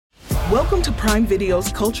Welcome to Prime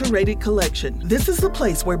Video's Culture-Rated Collection. This is the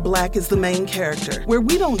place where Black is the main character, where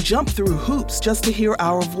we don't jump through hoops just to hear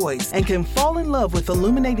our voice, and can fall in love with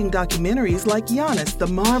illuminating documentaries like Giannis, The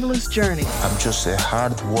Marvelous Journey. I'm just a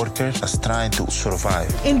hard worker that's trying to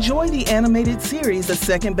survive. Enjoy the animated series, The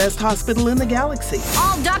Second Best Hospital in the Galaxy.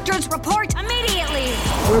 All doctors report immediately!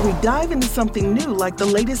 Where we dive into something new like the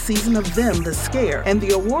latest season of Them, The Scare, and the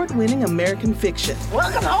award-winning American Fiction.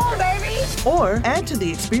 Welcome home, baby! Or add to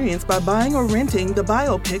the experience by buying or renting the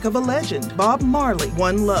biopic of a legend, Bob Marley,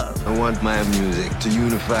 One Love. I want my music to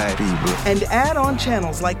unify people. And add on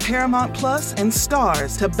channels like Paramount Plus and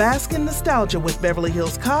Stars to bask in nostalgia with Beverly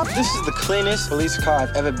Hills Cop. This is the cleanest police car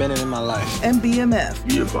I've ever been in my life. And BMF.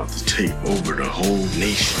 We're about to take over the whole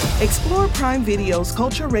nation. Explore Prime Video's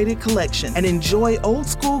Culture-Rated Collection and enjoy old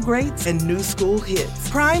school greats and new school hits.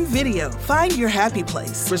 Prime Video. Find your happy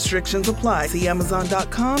place. Restrictions apply. See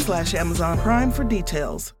Amazon.com/Amazon Prime for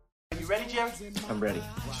details. You ready, Jerry? I'm ready.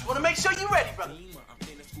 Just want to make sure you're ready, brother.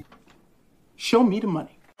 Show me the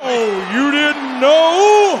money. Oh, you didn't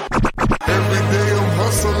know? Every day I'm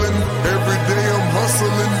hustling. Every day I'm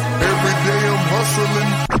hustling. Every day I'm hustling.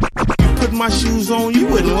 You put my shoes on, you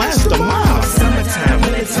wouldn't last a mile. Summertime,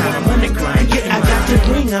 wintertime, I'm on the grind. Yeah, I got the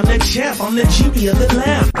ring, I'm the champ, I'm the genie of the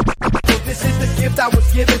lamp. This is the gift I was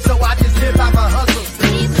given, so I just live by my hustle.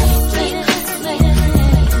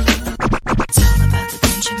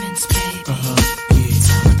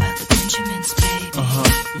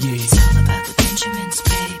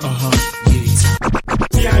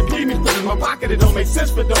 My pocket, it don't make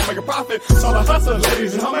sense, but don't make a profit. So I hustle,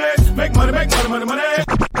 ladies and homies. Make money, money. Call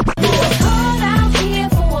out here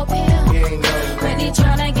for a pill. Ready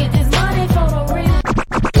tryna get this money for the real.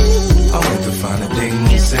 I want to find a thing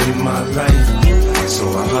to save my life. So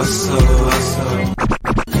I hustle.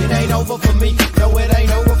 It ain't over for me. No, it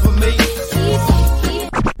ain't over for me.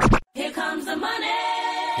 Here comes the money.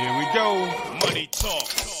 Here we go. Money talk.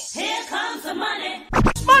 Here comes the money.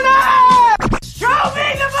 Money! Show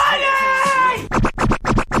me the money!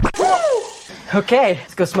 Okay,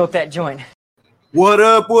 let's go smoke that joint. What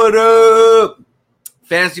up? What up?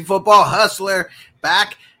 Fantasy Football Hustler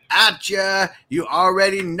back at ya. You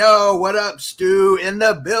already know. What up, Stu? In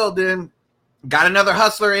the building. Got another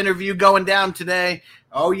Hustler interview going down today.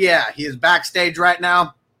 Oh, yeah. He is backstage right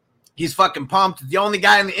now. He's fucking pumped. The only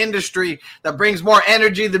guy in the industry that brings more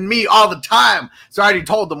energy than me all the time. So I already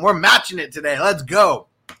told him we're matching it today. Let's go.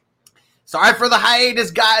 Sorry for the hiatus,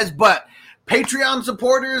 guys, but Patreon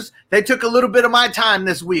supporters, they took a little bit of my time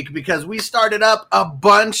this week because we started up a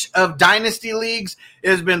bunch of Dynasty Leagues. It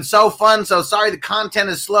has been so fun, so sorry the content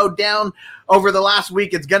has slowed down over the last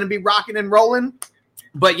week. It's going to be rocking and rolling.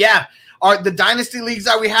 But yeah, the Dynasty Leagues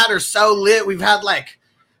that we had are so lit. We've had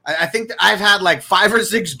I think that I've had 5 or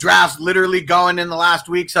 6 drafts literally going in the last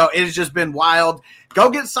week, so it has just been wild. Go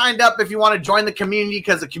get signed up if you want to join the community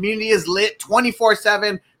because the community is lit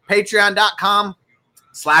 24/7.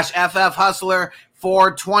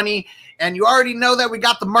 Patreon.com/FFHustler420. And you already know that we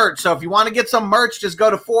got the merch. So if you want to get some merch, just go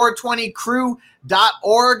to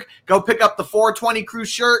 420crew.org. Go pick up the 420 Crew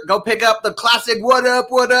shirt. Go pick up the classic What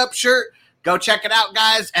Up shirt. Go check it out,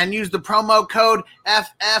 guys, and use the promo code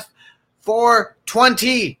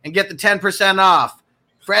FF420 and get the 10% off.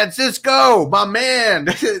 Francisco, my man,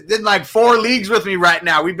 did 4 leagues with me right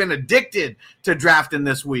now. We've been addicted to drafting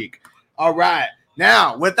this week. All right.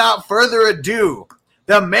 Now, without further ado,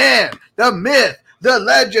 the man, the myth, the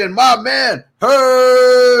legend, my man,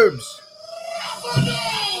 Herbs.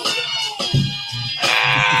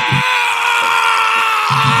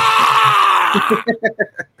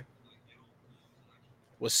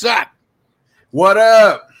 What's up? What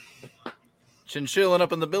up? Chilling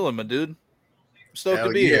up in the building, my dude. I'm stoked to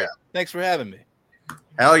be here. Thanks for having me.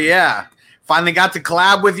 Hell yeah. Finally got to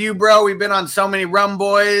collab with you, bro. We've been on so many Rum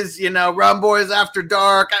Boys, Rum Boys After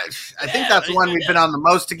Dark. I think that's the one we've been on the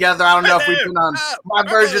most together. I don't know if we've been on my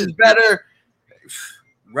version's better.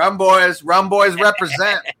 Rum Boys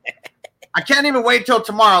represent. I can't even wait till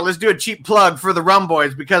tomorrow. Let's do a cheap plug for the Rum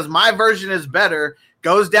Boys because my version is better.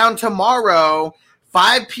 Goes down tomorrow,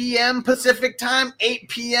 5 p.m. Pacific time, 8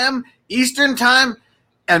 p.m. Eastern time,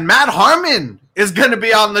 and Matt Harmon is going to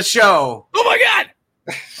be on the show. Oh, my God.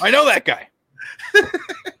 I know that guy.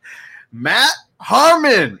 Matt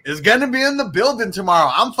Harmon is going to be in the building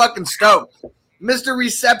tomorrow. I'm fucking stoked. Mr.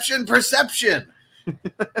 Reception Perception.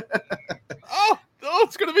 Oh,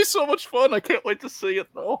 it's going to be so much fun. I can't wait to see it,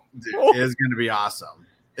 though. Dude, it is going to be awesome.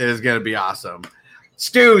 It is going to be awesome.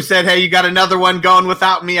 Stu said, hey, you got another one going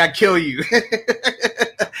without me, I kill you.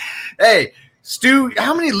 Hey, Stu,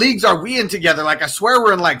 how many leagues are we in together? I swear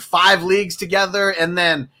we're in 5 leagues together, and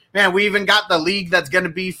then Man, we even got the league that's going to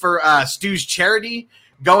be for Stu's charity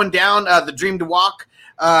going down, the Dream to Walk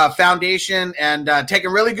Foundation, and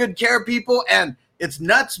taking really good care of people. And it's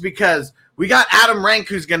nuts because we got Adam Rank,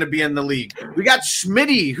 who's going to be in the league. We got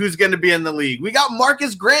Schmitty, who's going to be in the league. We got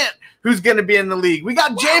Marcus Grant, who's going to be in the league. We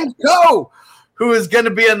got James Coe, who is going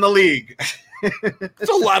to be in the league. It's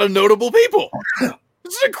a lot of notable people.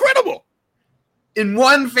 This is incredible. In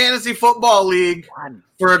one fantasy football league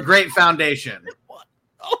for a great foundation.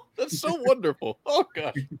 Oh, that's so wonderful. Oh,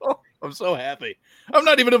 gosh. Oh, I'm so happy. I'm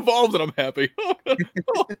not even involved, and I'm happy.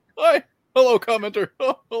 Oh, hi. Hello, commenter.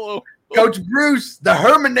 Oh, hello. Coach Bruce, the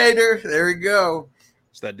Herminator. There we go.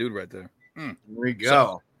 It's that dude right there. There we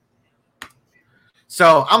go.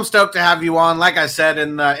 So I'm stoked to have you on. Like I said,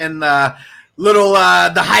 in the little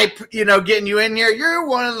the hype, getting you in here. You're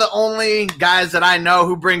one of the only guys that I know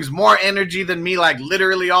who brings more energy than me, like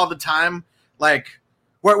literally all the time. Like,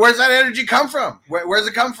 where's that energy come from? Where's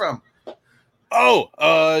it come from? Oh,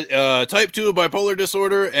 type 2 bipolar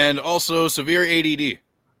disorder and also severe ADD.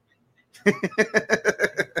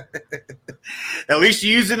 At least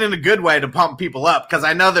you use it in a good way to pump people up, because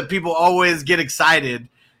I know that people always get excited,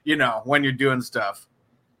 when you're doing stuff.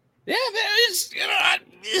 Yeah, it's,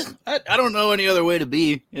 I don't know any other way to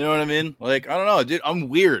be, you know what I mean? Like, I don't know, dude, I'm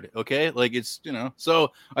weird, okay? Like, it's,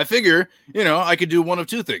 so I figure, I could do one of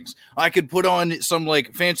two things. I could put on some,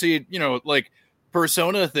 like, fancy, like,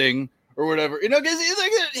 persona thing or whatever, because it's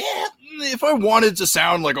like, if I wanted to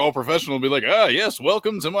sound like all professional, be like, yes,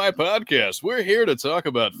 welcome to my podcast. We're here to talk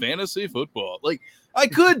about fantasy football. Like, I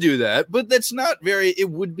could do that, but that's not it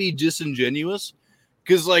would be disingenuous,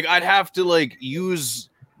 because, like, I'd have to, like, use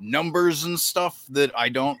numbers and stuff that I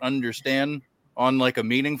don't understand on, like, a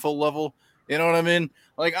meaningful level. You know what I mean?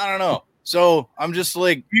 Like, I don't know. So I'm just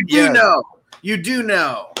like, you do know.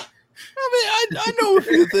 I mean, I know a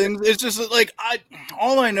few things. It's just that, like,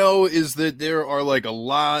 all I know is that there are, like, a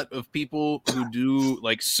lot of people who do,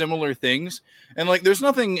 like, similar things, and, like, there's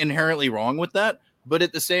nothing inherently wrong with that. But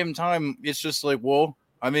at the same time, it's just like, well,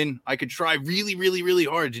 I mean, I could try really, really, really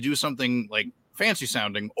hard to do something, like, fancy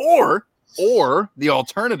sounding, or the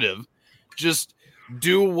alternative, just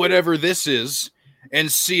do whatever this is and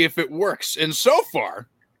see if it works. And so far,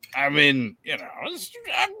 I mean,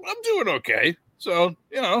 I'm doing okay. So,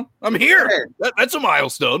 I'm here. Hey. That's a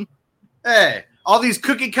milestone. Hey, all these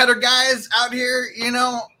cookie cutter guys out here,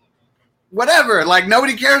 whatever. Like,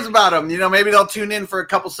 nobody cares about them. Maybe they'll tune in for a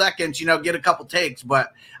couple seconds, get a couple takes.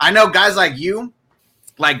 But I know guys like you,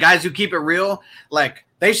 like guys who keep it real, like,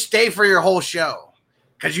 they stay for your whole show.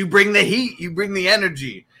 Because you bring the heat, you bring the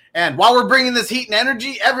energy. And while we're bringing this heat and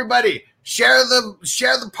energy, everybody, share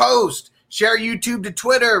the post. Share YouTube to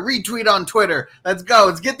Twitter, retweet on Twitter. Let's go.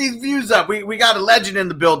 Let's get these views up. We got a legend in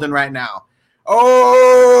the building right now.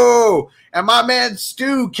 Oh, and my man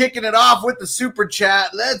Stu kicking it off with the super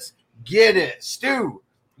chat. Let's get it. Stu,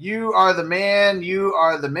 you are the man. You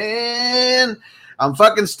are the man. I'm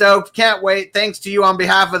fucking stoked. Can't wait. Thanks to you on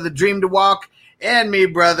behalf of the Dream to Walk and me,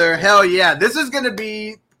 brother. Hell yeah. This is going to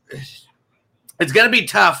be – it's going to be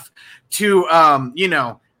tough to,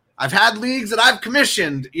 I've had leagues that I've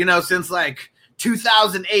commissioned, since like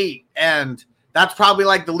 2008, and that's probably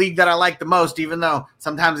like the league that I like the most, even though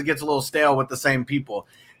sometimes it gets a little stale with the same people.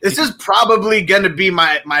 This is probably going to be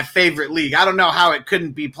my favorite league. I don't know how it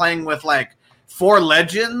couldn't be, playing with like 4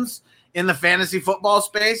 legends in the fantasy football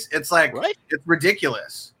space. It's like, It's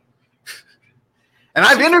ridiculous. And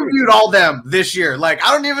I've interviewed all them this year. Like,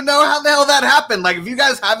 I don't even know how the hell that happened. Like, if you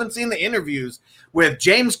guys haven't seen the interviews with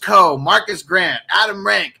James Coe, Marcus Grant, Adam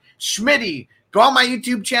Rank, Schmitty, go on my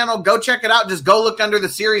YouTube channel. Go check it out. Just go look under the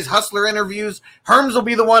series Hustler interviews. Herms will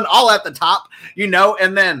be the one all at the top,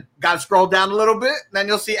 and then got to scroll down a little bit. Then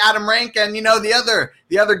you'll see Adam Rank and,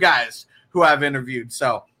 the other guys who I've interviewed.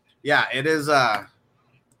 So, yeah, it is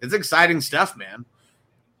it's exciting stuff, man.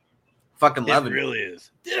 Fucking love it. It really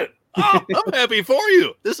is. Dude, I'm happy for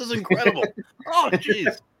you. This is incredible. Oh,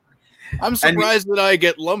 jeez. I'm surprised that I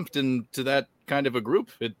get lumped into that kind of a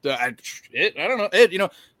group. I don't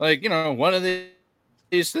know. One of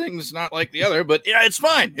these things not like the other, but yeah, it's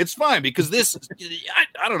fine. It's fine because this,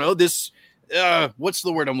 I don't know, this, what's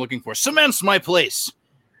the word I'm looking for? Cements my place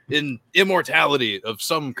in immortality of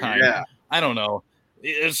some kind. Yeah. I don't know.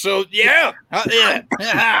 So yeah. How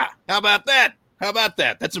about that? How about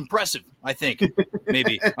that? That's impressive, I think.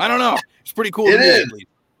 Maybe. I don't know. It's pretty cool. It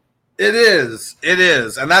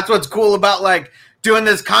is. And that's what's cool about like doing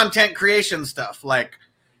this content creation stuff. Like,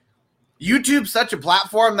 YouTube's such a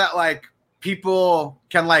platform that like people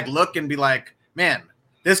can like look and be like, man,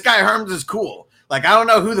 this guy Herms is cool. Like, I don't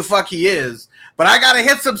know who the fuck he is, but I got to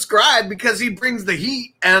hit subscribe because he brings the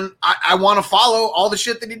heat, and I want to follow all the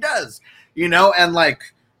shit that he does, you know? And, like,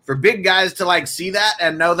 for big guys to, like, see that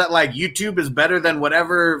and know that, like, YouTube is better than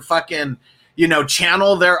whatever fucking, you know,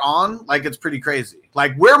 channel they're on, like, it's pretty crazy.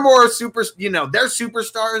 Like, we're more they're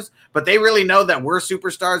superstars, but they really know that we're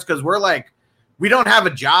superstars because we're, like, we don't have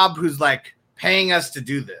a job who's, like, paying us to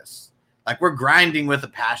do this. Like, we're grinding with a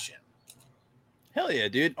passion. Hell yeah,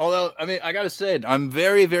 dude. Although, I mean, I got to say, I'm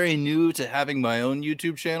very, very new to having my own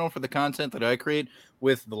YouTube channel for the content that I create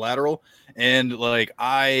with The Lateral. And, like,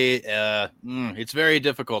 it's very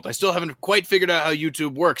difficult. I still haven't quite figured out how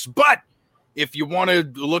YouTube works. But if you want to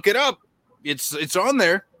look it up, it's on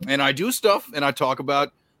there. And I do stuff, and I talk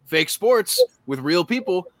about fake sports with real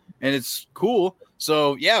people, and it's cool.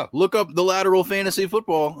 So, yeah, look up The Lateral Fantasy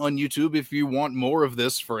Football on YouTube if you want more of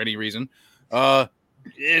this for any reason.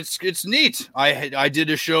 It's neat. I did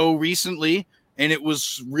a show recently, and it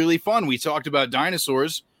was really fun. We talked about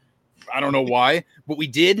dinosaurs. I don't know why, but we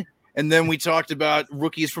did. And then we talked about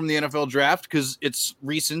rookies from the NFL draft because it's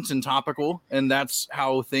recent and topical, and that's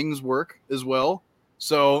how things work as well.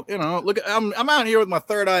 So, you know, look, I'm out here with my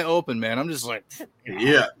third eye open, man. I'm just like,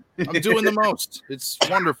 yeah, I'm doing the most. It's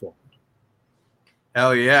wonderful.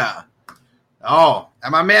 Hell yeah. Oh,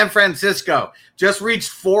 and my man Francisco just reached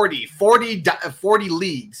 40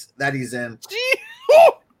 leagues that he's in.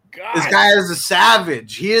 Oh, God. This guy is a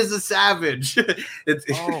savage. He is a savage.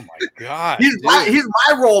 Oh, my God. He's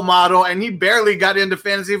my role model, and he barely got into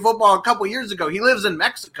fantasy football a couple years ago. He lives in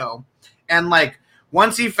Mexico, and, like,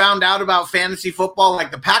 once he found out about fantasy football,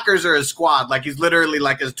 like, the Packers are his squad. Like, he's literally,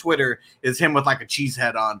 like, his Twitter is him with, like, a cheese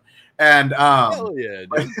head on. And hell yeah,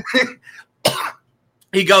 dude.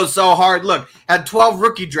 he goes so hard. Look, had 12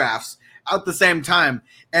 rookie drafts out the same time.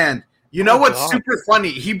 And you know what's super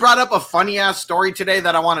funny? He brought up a funny-ass story today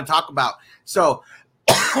that I want to talk about. So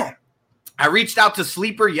I reached out to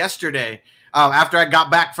Sleeper yesterday after I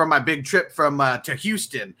got back from my big trip to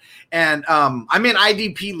Houston. And I'm in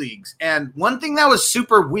IDP leagues. And one thing that was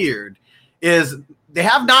super weird is they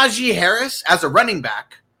have Najee Harris as a running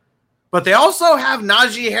back, but they also have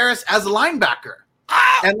Najee Harris as a linebacker.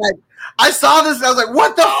 And, like, I saw this and I was like,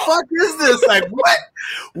 what the fuck is this? Like,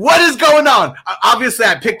 what is going on? Obviously,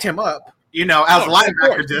 I picked him up, you know, as a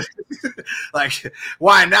linebacker. Like,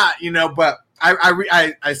 why not? You know, but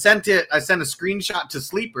I sent a screenshot to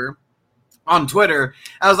Sleeper on Twitter.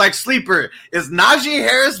 I was like, Sleeper, is Najee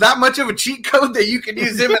Harris that much of a cheat code that you can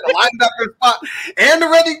use him in a linebacker spot and a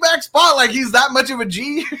running back spot? Like, he's that much of a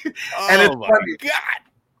G? And it's funny. God.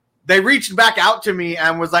 They reached back out to me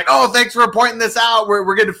and was like, oh, thanks for pointing this out. We're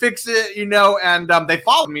going to fix it, you know, and they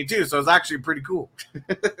followed me too. So it's actually pretty cool.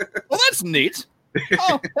 Well, that's neat.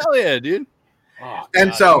 Oh, hell yeah, dude. Oh,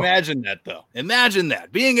 and so imagine that, though. Imagine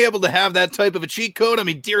that. Being able to have that type of a cheat code. I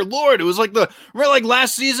mean, dear Lord, it was like remember like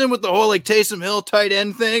last season with the whole like Taysom Hill tight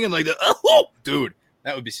end thing and like dude,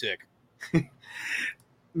 that would be sick.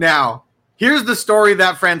 Now, here's the story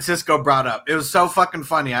that Francisco brought up. It was so fucking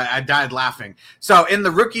funny. I died laughing. So in the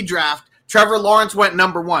rookie draft, Trevor Lawrence went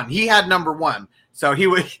number 1. He had number 1. So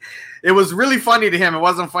it was really funny to him. It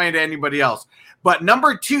wasn't funny to anybody else. But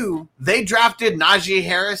number 2, they drafted Najee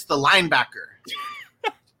Harris, the linebacker.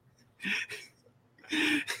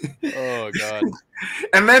 Oh, God.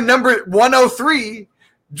 And then number 103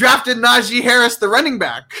 drafted Najee Harris, the running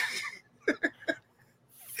back.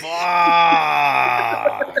 Fuck.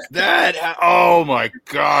 Oh my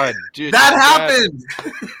God, dude. That happened.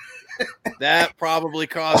 That probably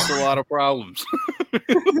caused a lot of problems.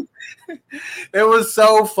 It was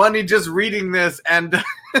so funny just reading this, and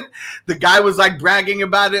the guy was like bragging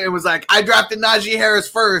about it and was like, I drafted Najee Harris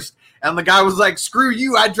first. And the guy was like, screw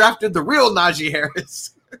you, I drafted the real Najee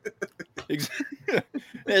Harris.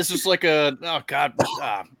 It's just like oh God.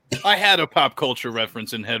 I had a pop culture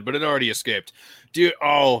reference in head, but it already escaped. Dude,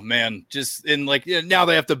 oh man, just in like now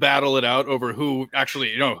they have to battle it out over who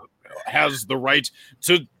actually, you know, has the right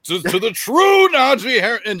to the true Najee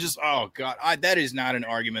Harris, and just oh God, that is not an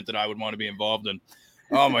argument that I would want to be involved in.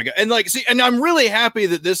 Oh my God. And like, see, and I'm really happy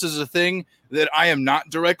that this is a thing that I am not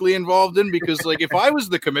directly involved in, because like if I was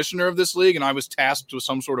the commissioner of this league and I was tasked with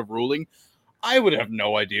some sort of ruling, I would have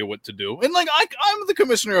no idea what to do. And like, I'm the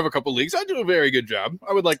commissioner of a couple leagues. I do a very good job.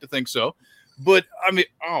 I would like to think so. But I mean,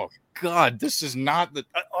 oh God, this is not the,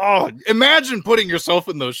 imagine putting yourself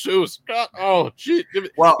in those shoes. God, oh, gee.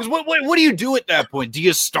 Well, what do you do at that point? Do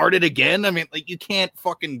you start it again? I mean, like you can't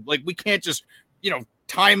fucking, like, we can't just, you know,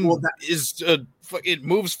 time is, it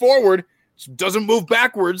moves forward. Doesn't move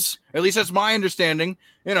backwards. At least that's my understanding.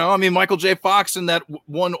 You know, I mean, Michael J. Fox and that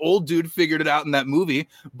one old dude figured it out in that movie.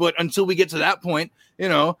 But until we get to that point, you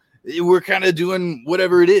know, we're kind of doing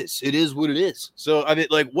whatever it is. It is what it is. So I mean,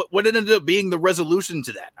 like, what ended up being the resolution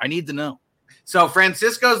to that? I need to know. So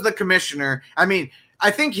Francisco's the commissioner. I mean, I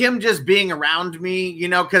think him just being around me, you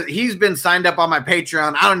know, because he's been signed up on my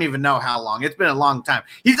Patreon. I don't even know how long. It's been a long time.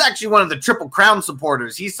 He's actually one of the Triple Crown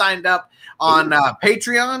supporters. He signed up on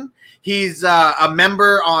Patreon. He's a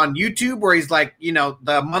member on YouTube where he's like, you know,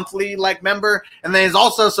 the monthly like member. And then he's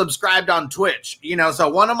also subscribed on Twitch, you know. So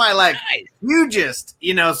one of my like hugest,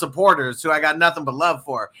 you know, supporters who I got nothing but love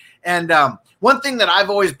for. And one thing that I've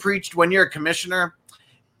always preached when you're a commissioner,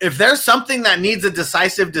 if there's something that needs a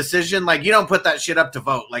decisive decision, like you don't put that shit up to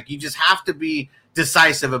vote. Like you just have to be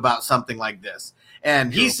decisive about something like this.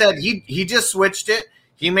 And he said he just switched it.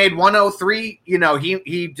 He made 103. You know,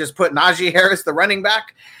 he just put Najee Harris, the running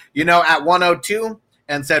back, you know, at 102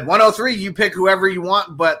 and said 103, you pick whoever you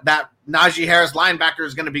want. But that Najee Harris linebacker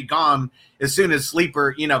is going to be gone as soon as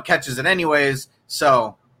Sleeper, you know, catches it anyways.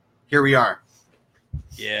 So here we are.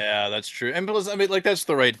 Yeah, that's true. And plus, I mean, like, that's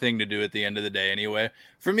the right thing to do at the end of the day anyway.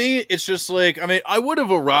 For me, it's just like, I mean, I would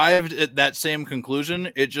have arrived at that same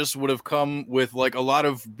conclusion. It just would have come with like a lot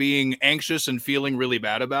of being anxious and feeling really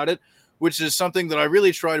bad about it, which is something that I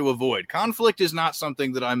really try to avoid. Conflict is not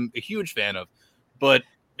something that I'm a huge fan of, but,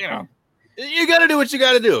 you know, you got to do what you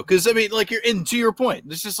got to do. Because, I mean, like, you're in, to your point,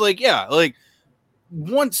 it's just like, yeah, like,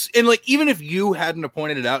 once, and like, even if you hadn't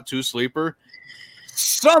pointed it out to Sleeper,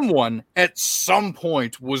 someone at some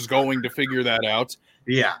point was going to figure that out.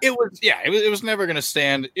 Yeah. It was never going to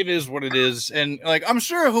stand. It is what it is. And like, I'm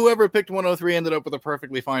sure whoever picked 103 ended up with a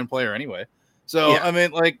perfectly fine player anyway. So, yeah. I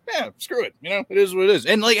mean, like, yeah, screw it. You know, it is what it is.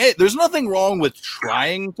 And like, hey, there's nothing wrong with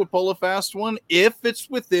trying to pull a fast one if it's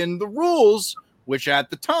within the rules, which at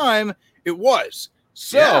the time it was.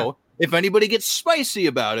 So if anybody gets spicy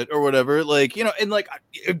about it or whatever, like, you know, and like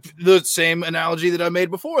the same analogy that I made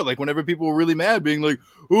before, like whenever people were really mad being like,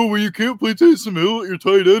 oh, well, you can't play Taysom Hill at your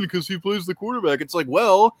tight end because he plays the quarterback. It's like,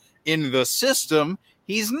 well, in the system,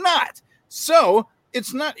 he's not. So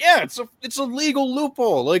it's not, it's a legal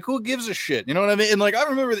loophole. Like, who gives a shit? You know what I mean? And like, I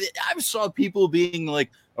remember I saw people being like,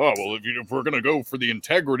 oh, well, if we're going to go for the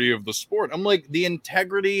integrity of the sport, I'm like, the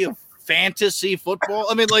integrity of fantasy football?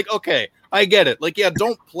 I mean, like, okay, I get it. Like, yeah,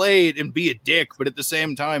 don't play it and be a dick, but at the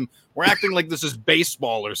same time, we're acting like this is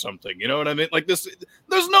baseball or something. You know what I mean? Like this,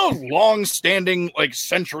 there's no long-standing, like,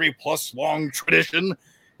 century-plus long tradition.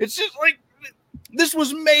 It's just like, this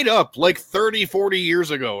was made up like 30, 40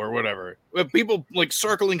 years ago or whatever. People like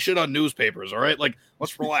circling shit on newspapers, all right? Like,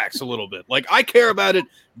 let's relax a little bit. Like, I care about it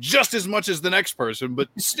just as much as the next person, but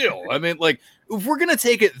still, I mean, like, if we're going to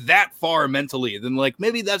take it that far mentally, then, like,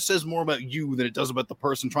 maybe that says more about you than it does about the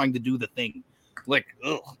person trying to do the thing. Like,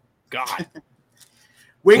 oh, God.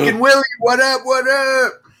 Wink and Willie, what up, what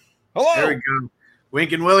up? Hello. There we go.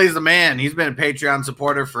 Wink and Willie's the man. He's been a Patreon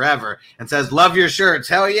supporter forever and says, love your shirts.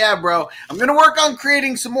 Hell yeah, bro. I'm going to work on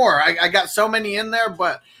creating some more. I got so many in there,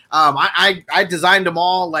 but I designed them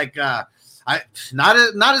all like not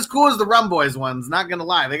as cool as the Rum Boys ones, not going to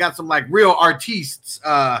lie. They got some like real artistes.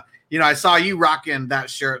 You know, I saw you rocking that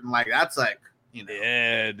shirt and like, that's like, you know.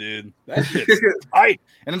 Yeah, dude. That shit's tight.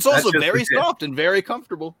 And it's also very soft and very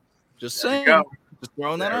comfortable. Just saying. Just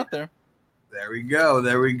throwing that out there. There we go.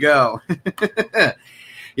 There we go.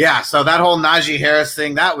 Yeah, so that whole Najee Harris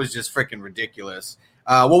thing, that was just freaking ridiculous.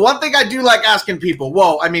 Well, one thing I do like asking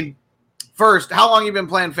people, I mean, first, how long you been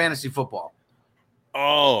playing fantasy football?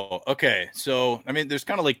 Oh, okay. So, I mean, there's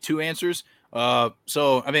kind of like two answers.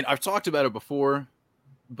 So, I mean, I've talked about it before,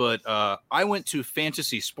 but I went to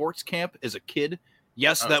fantasy sports camp as a kid.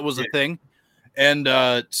 Yes, that was a thing. And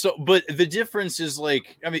but the difference is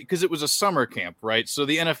like, I mean, because it was a summer camp, right? So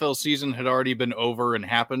the NFL season had already been over and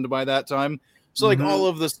happened by that time. So like all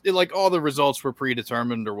of this, like all the results were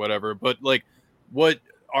predetermined or whatever. But like what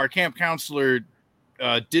our camp counselor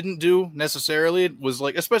didn't do necessarily was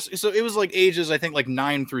like, especially, so it was like ages, I think like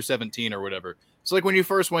 9 through 17 or whatever. So like when you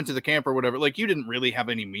first went to the camp or whatever, like you didn't really have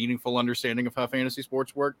any meaningful understanding of how fantasy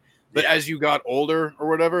sports work. But as you got older or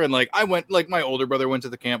whatever, and like I went, like my older brother went to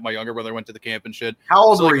the camp, my younger brother went to the camp and shit. How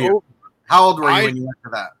old were you? How old were you when you went to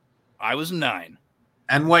that? I was 9.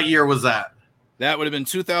 And what year was that? That would have been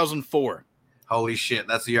 2004. Holy shit,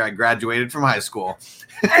 that's the year I graduated from high school.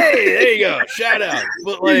 Hey, there you go. Shout out.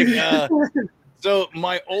 But like, so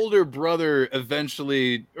my older brother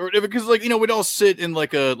eventually, or because like, you know, we'd all sit in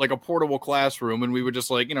like a portable classroom and we would just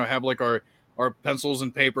like, you know, have like our pencils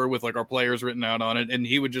and paper with like our players written out on it. And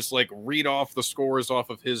he would just like read off the scores off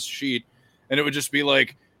of his sheet. And it would just be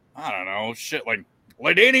like, I don't know, shit, like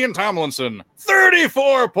LaDainian Tomlinson,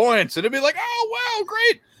 34 points. And it'd be like, oh, wow,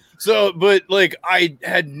 great. So, but like, I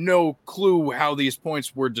had no clue how these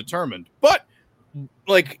points were determined. But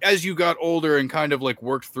like as you got older and kind of like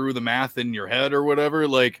worked through the math in your head or whatever,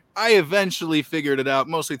 like I eventually figured it out,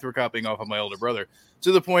 mostly through copying off of my older brother,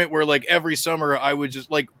 to the point where like every summer I would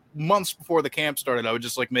just like months before the camp started, I would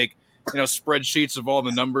just like make, you know, spreadsheets of all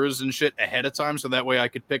the numbers and shit ahead of time. So that way I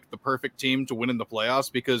could pick the perfect team to win in the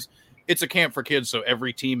playoffs, because it's a camp for kids. So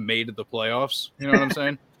every team made the playoffs. You know what I'm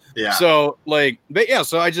saying? Yeah. So like, but yeah,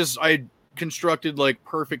 so I constructed like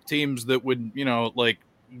perfect teams that would, you know, like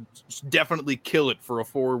definitely kill it for a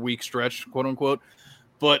 4-week stretch, quote unquote.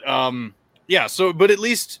 But yeah, so but at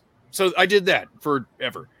least so I did that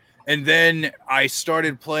forever. And then I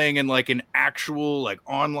started playing in like an actual like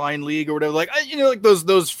online league or whatever, like you know, like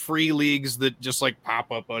those free leagues that just like pop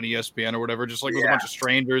up on ESPN or whatever, just like with a bunch of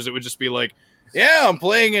strangers. It would just be like, yeah, I'm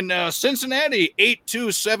playing in Cincinnati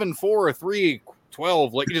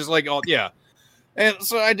 8-2-7-4-3-12, like just like all yeah. And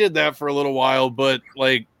so I did that for a little while, but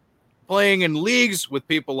like playing in leagues with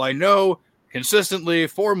people I know consistently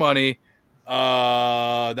for money,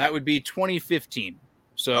 that would be 2015.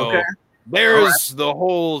 So there's the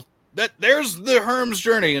whole there's the Herm's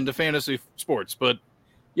journey into fantasy sports. But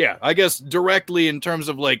yeah, I guess directly in terms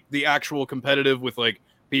of like the actual competitive with like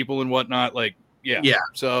people and whatnot, like yeah.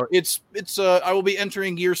 So it's I will be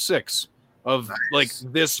entering year 6 of like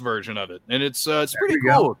this version of it, and it's pretty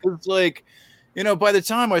cool. It's like, you know, by the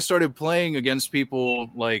time I started playing against people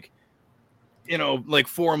like, you know, like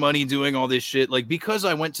for money doing all this shit, like because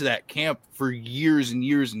I went to that camp for years and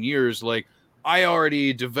years and years, like I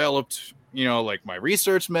already developed, you know, like my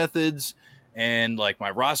research methods and like my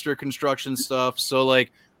roster construction stuff. So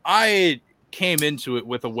like I came into it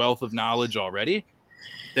with a wealth of knowledge already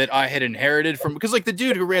that I had inherited from, because like the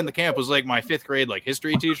dude who ran the camp was like my 5th grade like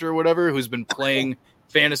history teacher or whatever, who's been playing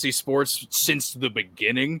fantasy sports since the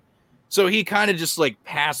beginning. So he kind of just like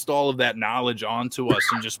passed all of that knowledge on to us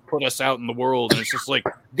and just put us out in the world. And it's just like,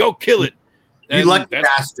 go kill it. And you lucky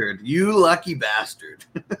bastard. You lucky bastard.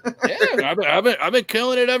 Yeah, I've been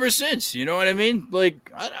killing it ever since. You know what I mean?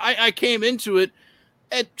 Like I came into it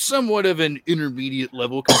at somewhat of an intermediate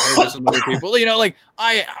level compared to some other people. You know, like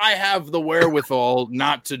I have the wherewithal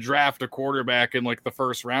not to draft a quarterback in like the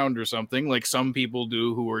first round or something, like some people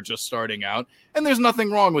do who are just starting out. And there's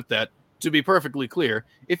nothing wrong with that. To be perfectly clear,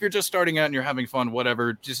 if you're just starting out and you're having fun,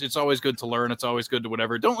 whatever, just it's always good to learn. It's always good to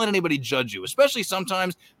whatever. Don't let anybody judge you, especially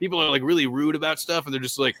sometimes people are like really rude about stuff and they're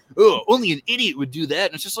just like, oh, only an idiot would do that.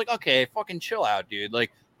 And it's just like, okay, fucking chill out, dude.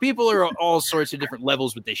 Like people are all sorts of different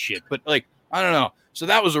levels with this shit, but like, I don't know. So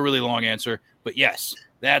that was a really long answer, but yes,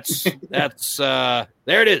 that's there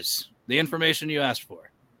it is. The information you asked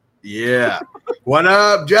for. Yeah. What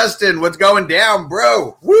up, Justin? What's going down,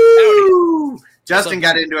 bro? Woo! Justin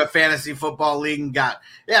got into a fantasy football league and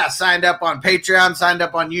signed up on Patreon, signed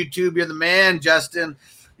up on YouTube. You're the man, Justin.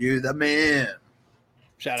 You're the man.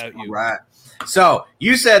 Shout out you. All right. So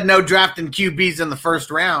you said no drafting QBs in the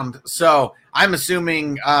first round. So I'm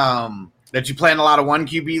assuming that you play in a lot of 1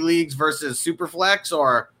 QB leagues versus Superflex,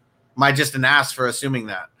 or am I just an ass for assuming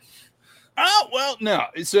that? Oh, well, no.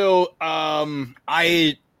 So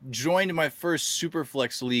I joined my first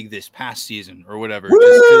Superflex league this past season or whatever. Woo!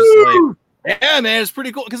 Just 'cause, like, yeah, man, it's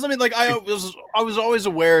pretty cool. Because I mean, like, I was always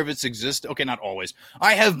aware of its existence. Okay, not always.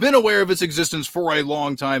 I have been aware of its existence for a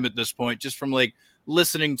long time at this point, just from like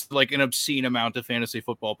listening to like an obscene amount of fantasy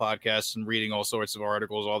football podcasts and reading all sorts of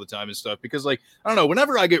articles all the time and stuff. Because like, I don't know,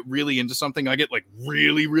 whenever I get really into something, I get like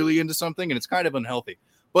really, really into something, and it's kind of unhealthy.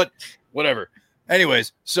 But whatever.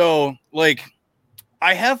 Anyways, so like,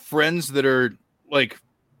 I have friends that are like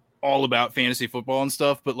all about fantasy football and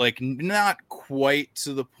stuff, but like not quite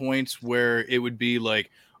to the point where it would be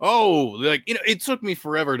like, oh, like, you know, it took me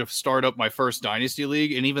forever to start up my first dynasty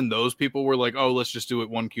league. And even those people were like, oh, let's just do it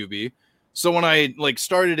 1 QB. So when I like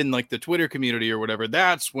started in like the Twitter community or whatever,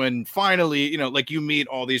 that's when finally, you know, like you meet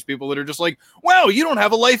all these people that are just like, wow, you don't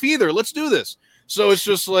have a life either. Let's do this. So it's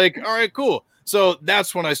just like, all right, cool. So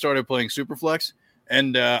that's when I started playing Superflex.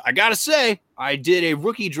 And I got to say, I did a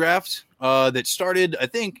rookie draft that started, I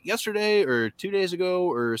think, yesterday or 2 days ago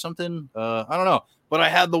or something. I don't know. But I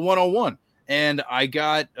had the 101. And I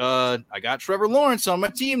got Trevor Lawrence on my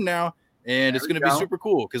team now. And it's going to be super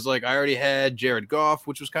cool because, like, I already had Jared Goff,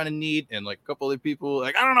 which was kind of neat. And, like, a couple other people.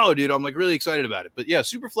 Like, I don't know, dude. I'm, like, really excited about it. But, yeah,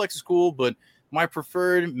 Superflex is cool. But my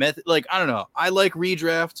preferred method, like, I don't know. I like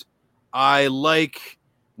redraft. I like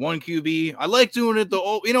 1 QB. I like doing it the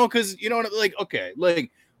old, you know, because, you know what, like, okay,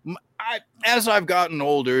 like, as I've gotten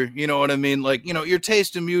older, you know what I mean? Like, you know, your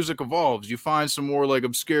taste in music evolves. You find some more, like,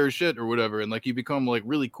 obscure shit or whatever, and, like, you become, like,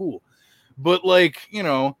 really cool. But, like, you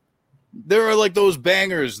know, there are like those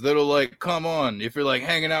bangers that'll like come on if you're like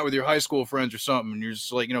hanging out with your high school friends or something, and you're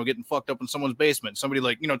just like, getting fucked up in someone's basement. Somebody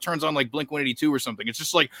like, turns on like Blink-182 or something. It's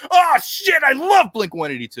just like, oh shit, I love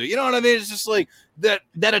Blink-182. You know what I mean? It's just like that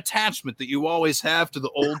attachment that you always have to the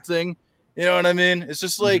old thing. You know what I mean? It's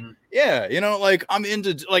just like, yeah, like I'm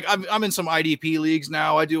into like I'm in some IDP leagues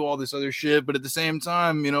now. I do all this other shit, but at the same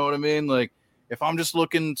time, you know what I mean? Like if I'm just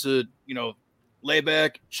looking to, lay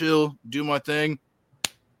back, chill, do my thing,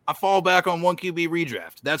 I fall back on 1QB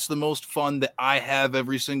redraft. That's the most fun that I have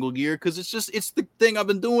every single year because it's the thing I've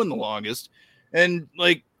been doing the longest. And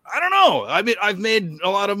like, I don't know. I mean, I've made a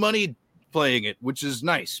lot of money playing it, which is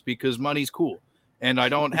nice because money's cool. And I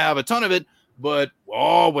don't have a ton of it, but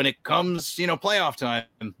when it comes, playoff time,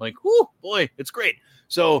 like, whoo, boy, it's great.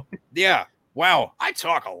 So yeah, wow, I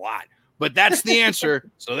talk a lot, but that's the answer.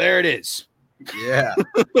 So there it is. Yeah.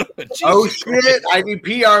 Oh shit!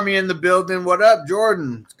 IDP Army in the building. What up,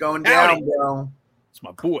 Jordan? It's going down, bro. It's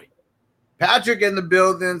my boy. Patrick in the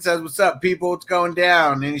building says, "What's up, people? It's going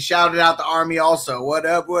down." And he shouted out the Army also. What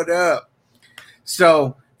up? What up?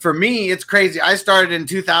 So for me, it's crazy. I started in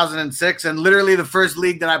 2006, and literally the first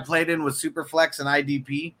league that I played in was Superflex and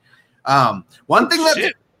IDP. One thing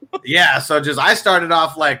that. Yeah, so just I started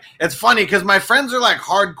off like it's funny because my friends are like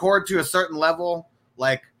hardcore to a certain level,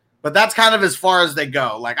 like. But that's kind of as far as they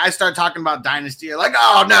go. Like I start talking about Dynasty, like,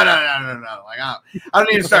 oh no. Like I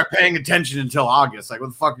don't even start paying attention until August. Like,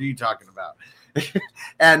 what the fuck are you talking about?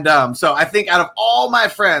 And so I think out of all my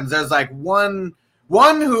friends, there's like one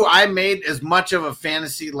who I made as much of a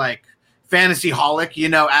fantasy holic,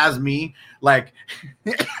 as me. Like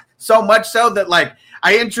so much so that like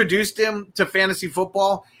I introduced him to fantasy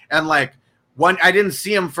football and like I didn't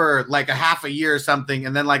see him for like a half a year or something.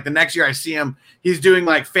 And then like the next year I see him, he's doing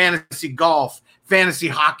like fantasy golf, fantasy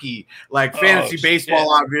hockey, like fantasy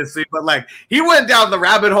baseball, obviously. But like he went down the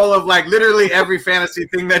rabbit hole of like literally every fantasy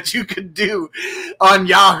thing that you could do on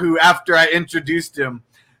Yahoo after I introduced him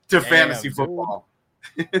to fantasy football.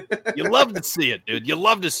 You love to see it, dude. You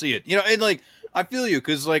love to see it. And like I feel you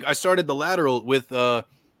because like I started the lateral with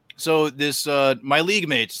so this my league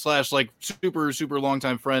mate / like super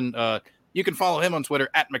longtime friend. You can follow him on Twitter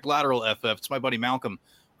at McLateralFF. It's my buddy Malcolm.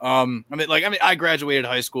 I graduated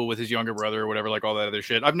high school with his younger brother or whatever, like all that other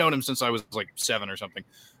shit. I've known him since I was like 7 or something.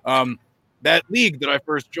 That league that I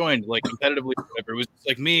first joined, like competitively, it was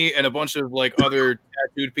like me and a bunch of like other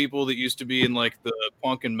tattooed people that used to be in like the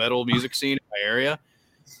punk and metal music scene in my area.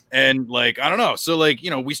 And like, I don't know. So like,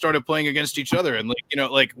 we started playing against each other and like,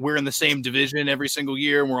 like we're in the same division every single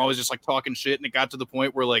year. And we're always just like talking shit. And it got to the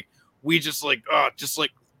point where like, we just like,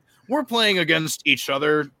 we're playing against each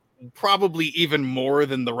other probably even more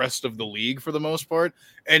than the rest of the league for the most part.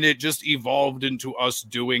 And it just evolved into us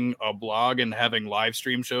doing a blog and having live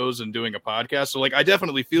stream shows and doing a podcast. So like, I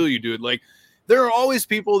definitely feel you, dude. Like there are always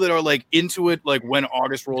people that are like into it. Like when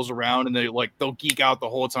August rolls around and they'll geek out the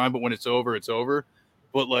whole time, but when it's over, it's over.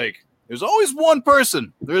 But like, there's always one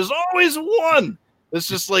person. There's always one. It's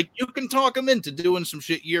just like you can talk him into doing some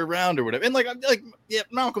shit year round or whatever. And like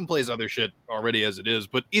Malcolm plays other shit already as it is.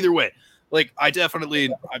 But either way, like I fuck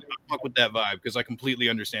with that vibe because I completely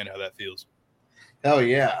understand how that feels. Hell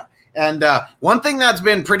yeah. And one thing that's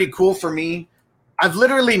been pretty cool for me, I've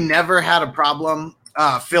literally never had a problem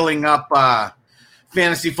filling up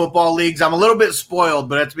fantasy football leagues. I'm a little bit spoiled,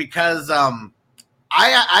 but it's because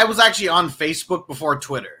I was actually on Facebook before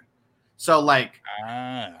Twitter. So like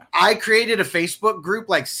I created a Facebook group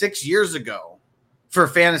like 6 years ago for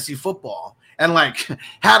fantasy football. And like,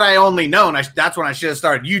 had I only known, that's when I should have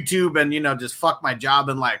started YouTube and, just fuck my job.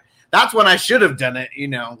 And like, that's when I should have done it,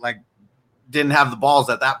 like didn't have the balls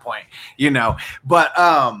at that point, but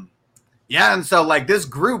yeah. And so like this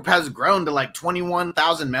group has grown to like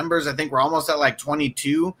 21,000 members. I think we're almost at like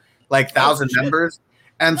 22,000 members.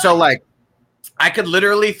 And so like, I could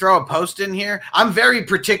literally throw a post in here. I'm very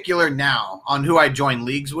particular now on who I join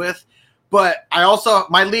leagues with, but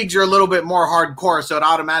my leagues are a little bit more hardcore, so it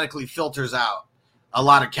automatically filters out a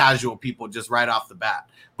lot of casual people just right off the bat.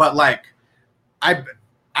 But like I've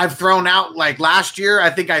thrown out like last year, I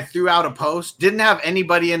think I threw out a post, didn't have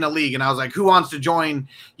anybody in the league, and I was like, who wants to join,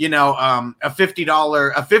 a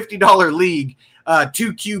 $50 league,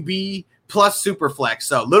 2 QB plus Superflex.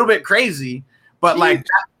 So a little bit crazy, but like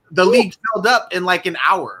the league filled up in like an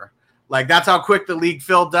hour. Like that's how quick the league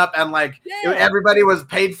filled up. And like everybody was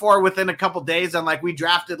paid for within a couple days. And like we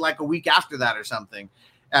drafted like a week after that or something.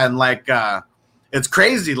 And like it's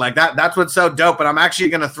crazy. Like that's what's so dope. And I'm actually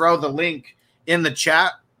going to throw the link in the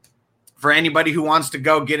chat for anybody who wants to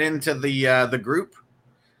go get into the group.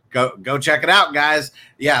 Go check it out, guys.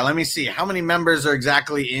 Yeah, let me see. How many members are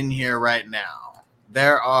exactly in here right now?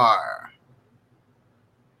 There are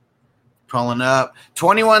Pulling up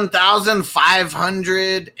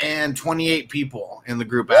 21,528 people in the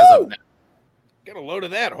group as of now. Get a load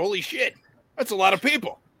of that. Holy shit. That's a lot of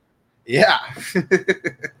people. Yeah.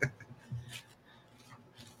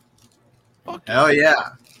 Hell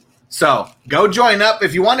yeah. So go join up.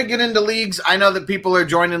 If you want to get into leagues, I know that people are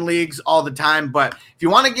joining leagues all the time, but if you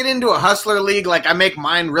want to get into a hustler league, like I make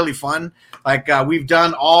mine really fun. Like we've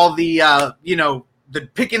done all the, the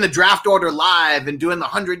picking the draft order live and doing the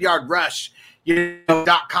 100-yard rush,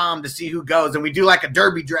 .com to see who goes. And we do like a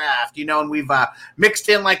derby draft, and we've mixed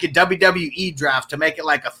in like a WWE draft to make it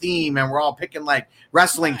like a theme. And we're all picking like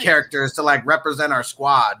wrestling characters to like represent our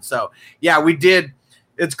squad. So yeah, we did.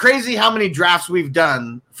 It's crazy how many drafts we've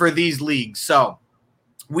done for these leagues. So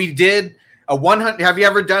we did a 100. Have you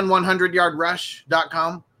ever done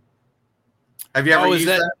 100yardrush.com? Have you ever used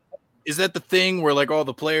that? Is that the thing where like all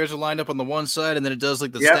the players are lined up on the one side and then it does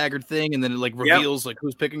like the staggered thing and then it like reveals like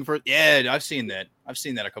who's picking first? Yeah, I've seen that. I've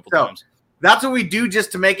seen that a couple times. That's what we do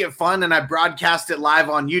just to make it fun. And I broadcast it live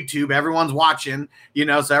on YouTube. Everyone's watching,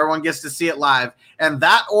 so everyone gets to see it live. And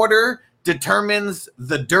that order determines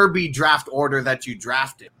the derby draft order that you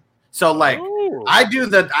drafted. So like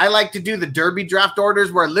I like to do the derby draft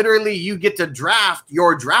orders where literally you get to draft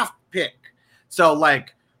your draft pick. So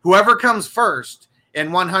like whoever comes first in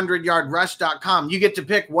 100yardrush.com, you get to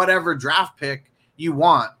pick whatever draft pick you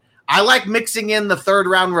want. I like mixing in the third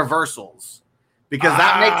round reversals because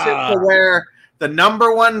that makes it to where the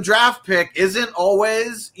number one draft pick isn't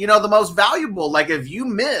always, the most valuable. Like if you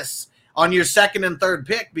miss on your second and third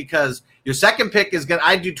pick, because your second pick is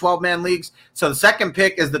I do 12-man leagues. So the second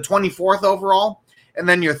pick is the 24th overall. And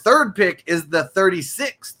then your third pick is the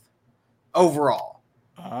 36th overall.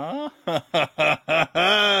 There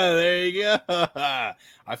you go. I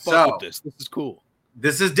fuck with this. This is cool.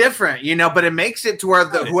 This is different, but it makes it to where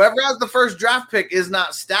whoever has the first draft pick is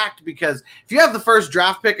not stacked, because if you have the first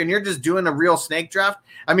draft pick and you're just doing a real snake draft,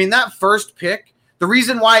 I mean, that first pick, the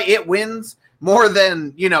reason why it wins more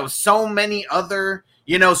than, so many other,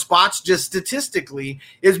 spots just statistically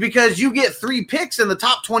is because you get 3 picks in the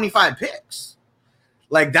top 25 picks.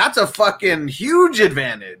 Like, that's a fucking huge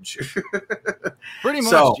advantage. Pretty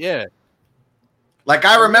much, yeah. Like,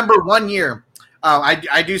 I remember one year,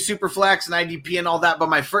 I do Superflex and IDP and all that, but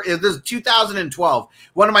this is 2012,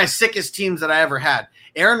 one of my sickest teams that I ever had.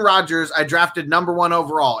 Aaron Rodgers, I drafted number 1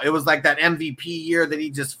 overall. It was like that MVP year that he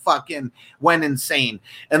just fucking went insane.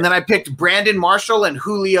 And then I picked Brandon Marshall and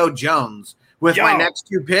Julio Jones with my next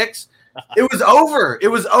 2 picks. It was over. It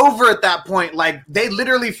was over at that point. Like, they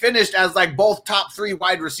literally finished as like both top 3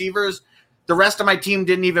 wide receivers. The rest of my team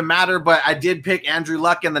didn't even matter, but I did pick Andrew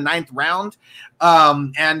Luck in the 9th round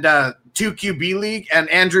and 2 QB league. And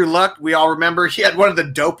Andrew Luck, we all remember, he had one of the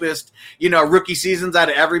dopest, rookie seasons out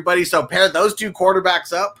of everybody. So pair those 2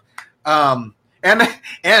 quarterbacks up.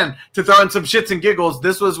 And to throw in some shits and giggles,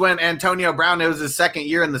 this was when Antonio Brown, it was his 2nd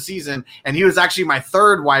year in the season, and he was actually my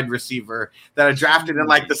 3rd wide receiver that I drafted in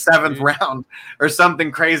like the 7th round or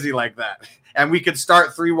something crazy like that. And we could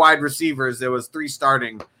start 3 wide receivers. There was 3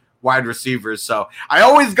 starting wide receivers. So I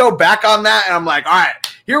always go back on that, and I'm like, all right,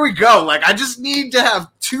 here we go. Like, I just need to have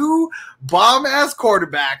 2 bomb-ass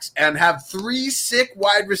quarterbacks and have 3 sick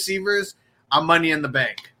wide receivers. I'm money in the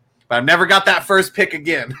bank. But I've never got that first pick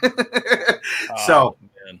again.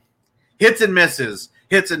 Hits and misses.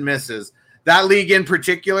 That league in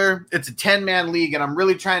particular, it's a 10-man league, and I'm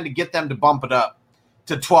really trying to get them to bump it up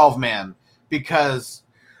to 12-man, because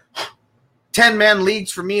 10-man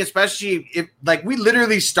leagues for me, especially if like we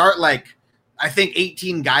literally start like I think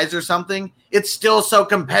 18 guys or something, it's still so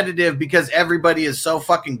competitive because everybody is so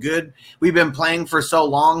fucking good. We've been playing for so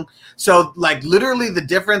long. So like literally the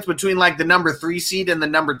difference between like the number 3 seed and the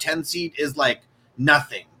number 10 seed is like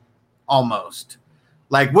nothing almost.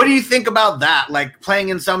 Like, what do you think about that? Like playing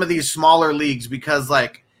in some of these smaller leagues, because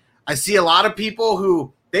like I see a lot of people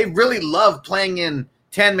who they really love playing in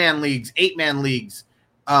 10-man leagues, 8-man leagues.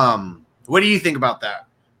 What do you think about that?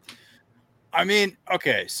 I mean,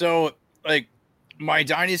 okay, so like my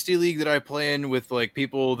dynasty league that I play in with like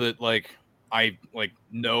people that like I like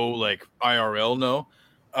know, like IRL know,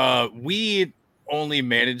 we only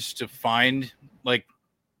managed to find like,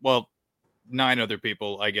 well, 9 other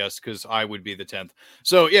people, I guess, because I would be the 10th.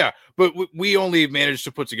 So yeah, but we only managed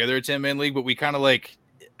to put together a 10-man league, but we kind of like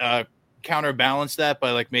counterbalance that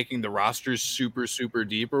by like making the rosters super, super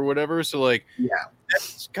deep or whatever. So like, yeah,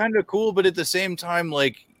 that's kind of cool. But at the same time,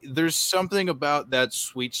 like there's something about that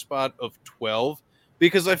sweet spot of 12,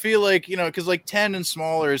 because I feel like, because like 10 and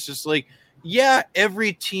smaller is just like, yeah,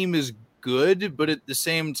 every team is good, but at the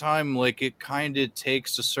same time, like it kind of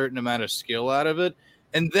takes a certain amount of skill out of it.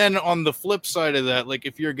 And then on the flip side of that, like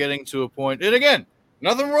if you're getting to a point, and again,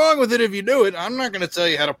 nothing wrong with it if you do it. I'm not going to tell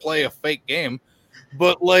you how to play a fake game,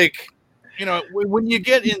 but like, you know, when you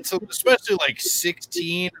get into especially like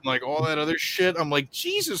 16 and like all that other shit, I'm like,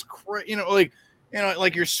 Jesus Christ, you know,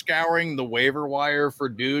 like you're scouring the waiver wire for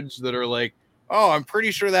dudes that are like, oh, I'm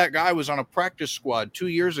pretty sure that guy was on a practice squad 2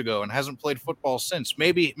 years ago and hasn't played football since.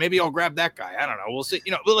 Maybe I'll grab that guy. I don't know. We'll see.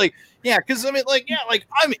 You know, but like, yeah, because I mean, like, yeah, like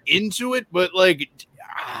I'm into it, but like,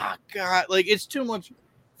 God, like it's too much.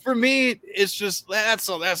 For me, it's just that's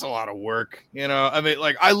a lot of work, you know. I mean,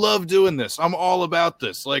 like I love doing this. I'm all about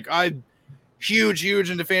this. Like I'm huge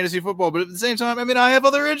into fantasy football, but at the same time, I mean, I have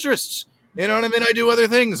other interests. You know what I mean? I do other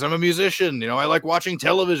things. I'm a musician. You know, I like watching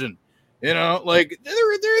television. You know, like there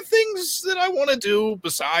are things that I want to do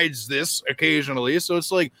besides this occasionally. So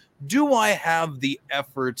it's like, do I have the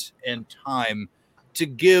effort and time to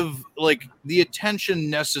give like the attention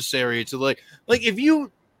necessary to like if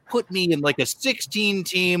you put me in like a 16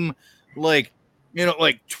 team, like, you know,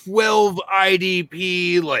 like 12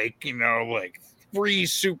 IDP, like, you know, like 3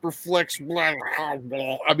 super flex, blah, blah,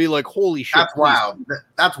 blah. I'd be like, holy shit. That's wild.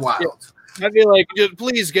 That's wild. Yeah. I'd be like, just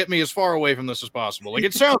please get me as far away from this as possible. Like,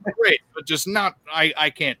 it sounds great, but just not, I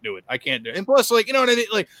can't do it. I can't do it. And plus, like, you know what I mean?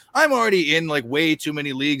 Like, I'm already in like way too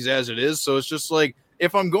many leagues as it is. So it's just like,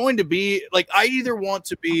 if I'm going to be like, I either want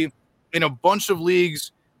to be in a bunch of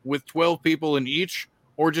leagues with 12 people in each,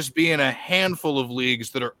 or just be in a handful of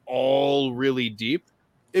leagues that are all really deep.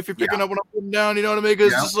 If you're picking up what I'm putting down, you know what I mean?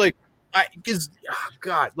 Because it's just like,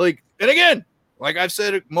 God, like, and again, like I've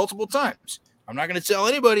said it multiple times, I'm not going to tell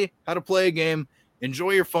anybody how to play a game.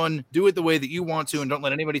 Enjoy your fun, do it the way that you want to, and don't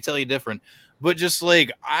let anybody tell you different. But just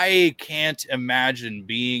like, I can't imagine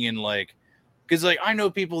being in like, because like I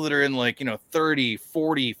know people that are in like, you know, 30,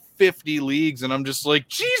 40, 50 leagues, and I'm just like,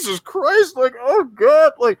 Jesus Christ, like, oh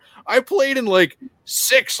God, like I played in like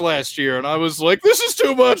 6 last year, and I was like, this is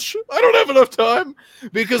too much. I don't have enough time,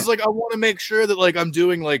 because like I want to make sure that like I'm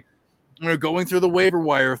doing like, you know, going through the waiver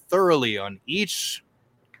wire thoroughly on each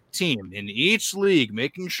team in each league,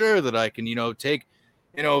 making sure that I can, you know, take,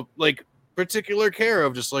 you know, like particular care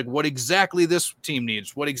of just like what exactly this team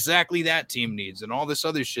needs, what exactly that team needs, and all this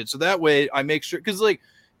other shit. So that way I make sure, because like,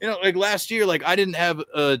 you know, like last year, like I didn't have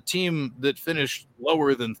a team that finished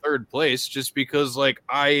lower than 3rd place, just because like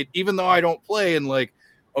even though I don't play in like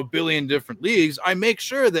a billion different leagues, I make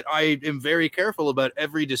sure that I am very careful about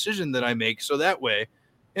every decision that I make. So that way,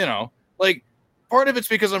 you know, like part of it's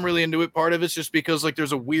because I'm really into it. Part of it's just because like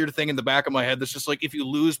there's a weird thing in the back of my head that's just like, if you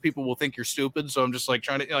lose, people will think you're stupid. So I'm just like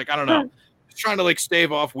trying to, like, I don't know, just trying to like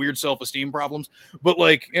stave off weird self-esteem problems. But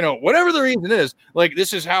like, you know, whatever the reason is, like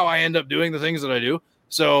this is how I end up doing the things that I do.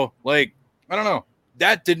 So, like, I don't know.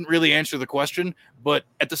 That didn't really answer the question, but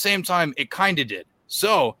at the same time, it kind of did.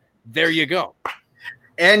 So, there you go.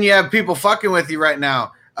 And you have people fucking with you right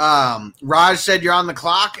now. Raj said you're on the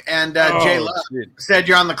clock, and Jay Love said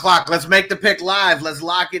you're on the clock. Let's make the pick live. Let's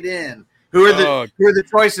lock it in. Who are the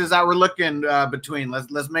choices that we're looking between?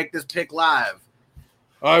 Let's make this pick live.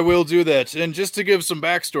 I will do that. And just to give some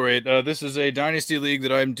backstory, this is a Dynasty League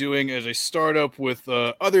that I'm doing as a startup with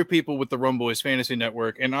other people with the Rumboys Fantasy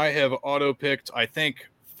Network, and I have auto-picked, I think,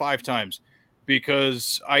 5 times,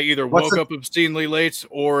 because I either woke up obscenely late,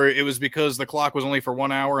 or it was because the clock was only for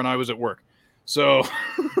 1 hour and I was at work. So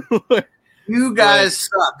you guys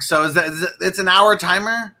suck. So it's an hour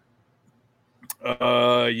timer?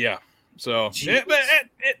 Yeah. So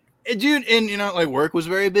dude, and you know, like work was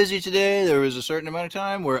very busy today. There was a certain amount of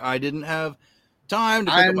time where I didn't have time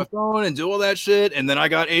to pick up my phone and do all that shit, and then I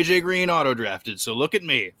got AJ Green auto drafted. So look at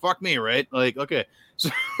me, fuck me, right? Like, okay.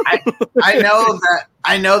 So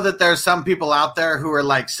I know that there's some people out there who are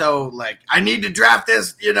like, so like, I need to draft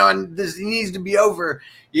this, you know, and this needs to be over,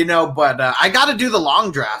 you know. But I got to do the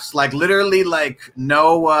long drafts, like literally, like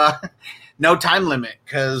no time limit,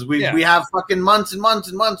 because we have fucking months and months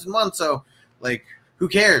and months and months. So like, who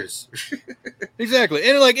cares? Exactly.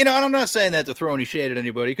 And like, you know, and I'm not saying that to throw any shade at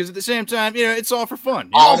anybody, because at the same time, you know, it's all for fun.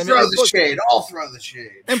 I'll throw the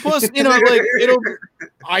shade. And plus, you know, like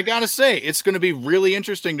I gotta say, it's going to be really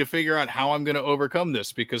interesting to figure out how I'm going to overcome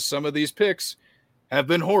this, because some of these picks have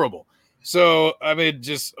been horrible. So, I mean,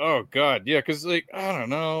 just, oh God. Yeah. Cause like, I don't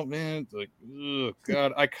know, man, like, oh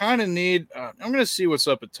God, I kind of need, I'm going to see what's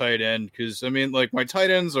up at tight end. Cause I mean, like my tight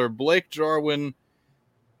ends are Blake Jarwin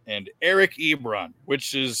and Eric Ebron,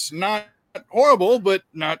 which is not horrible, but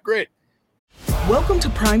not great. Welcome to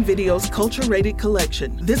Prime Video's culture-rated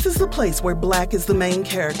collection. This is the place where Black is the main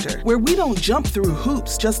character, where we don't jump through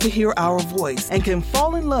hoops just to hear our voice, and can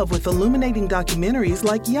fall in love with illuminating documentaries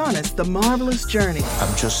like Giannis, The Marvelous Journey.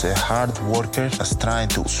 I'm just a hard worker that's trying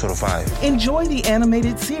to survive. Enjoy the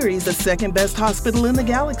animated series, The Second Best Hospital in the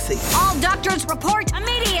Galaxy. All doctors report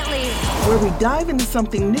immediately. Where we dive into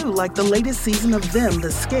something new like the latest season of Them,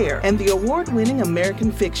 The Scare, and the award-winning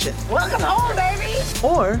American Fiction. Welcome home, baby.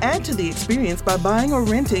 Or add to the experience by buying or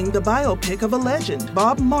renting the biopic of a legend,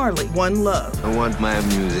 Bob Marley, One Love. I want my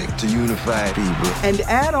music to unify people. And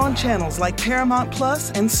add on channels like Paramount Plus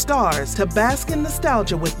and Stars to bask in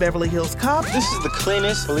nostalgia with Beverly Hills Cop. This is the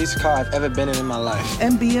cleanest police car I've ever been in my life.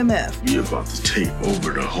 And BMF. You're about to take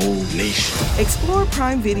over the whole nation. Explore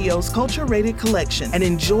Prime Video's culture-rated collection and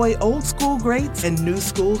enjoy old school greats and new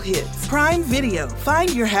school hits. Prime Video.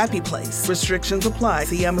 Find your happy place. Restrictions apply.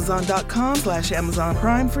 See Amazon.com/Amazon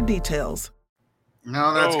Prime for details.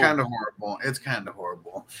 No, that's kind of horrible. It's kind of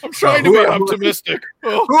horrible. I'm trying to be optimistic.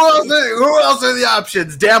 Who else are the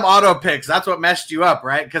options? Damn auto picks. That's what messed you up,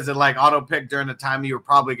 right? Because it like auto picked during the time you were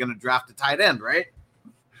probably going to draft a tight end, right?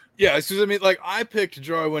 Yeah, because I mean, like I picked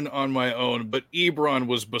Jarwin on my own, but Ebron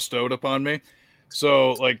was bestowed upon me.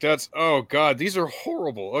 So like that's these are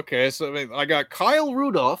horrible. Okay, so I mean, I got Kyle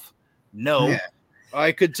Rudolph. No. Yeah.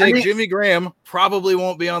 I could take Jimmy Graham. Probably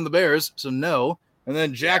won't be on the Bears, so no. And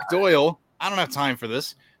then Jack Doyle. I don't have time for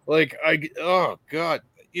this. Like, fuck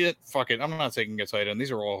it. I'm not taking a tight end. These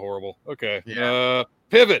are all horrible. Okay. Yeah.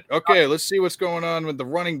 Pivot. Okay, let's see what's going on with the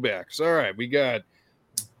running backs. All right, we got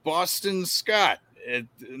Boston Scott.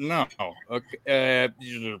 No. Okay.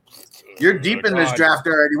 You're deep in this draft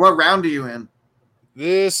already. What round are you in?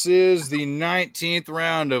 This is the 19th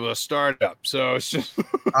round of a startup. So it's just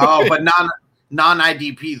but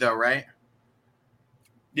non-IDP though, right?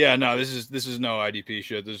 Yeah, no, this is no IDP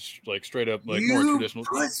shit. This is like straight up like more traditional.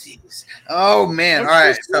 Pussies. Oh man. All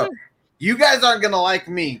right. So you guys aren't gonna like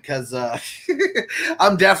me because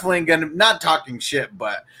I'm definitely gonna not talking shit,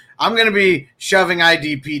 but I'm gonna be shoving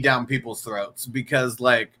IDP down people's throats because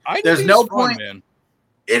like there's no point. Man.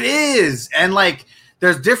 It is, and like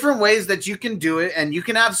there's different ways that you can do it, and you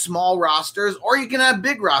can have small rosters or you can have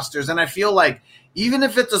big rosters. And I feel like even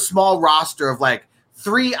if it's a small roster of like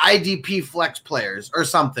 3 IDP flex players or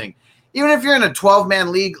something, even if you're in a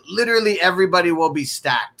 12-man league, literally everybody will be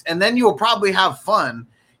stacked. And then you will probably have fun,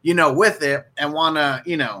 with it and want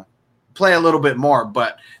to, play a little bit more.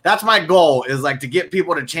 But that's my goal is like to get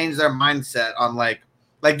people to change their mindset on like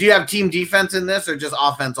do you have team defense in this or just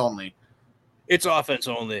offense only? It's offense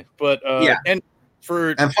only. But and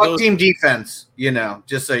fuck team defense,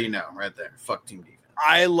 just so you know right there. Fuck team defense.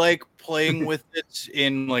 I like playing with it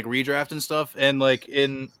in like redraft and stuff, and like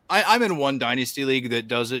I'm in one dynasty league that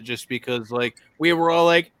does it just because like we were all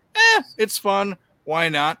like, it's fun, why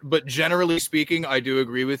not? But generally speaking, I do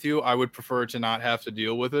agree with you. I would prefer to not have to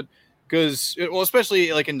deal with it because,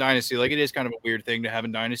 especially like in dynasty, like it is kind of a weird thing to have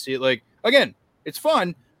in dynasty. Like again, it's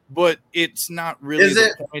fun, but it's not really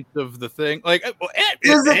the point of the thing. Like, it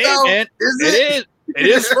is. It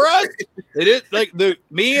is for us. It is like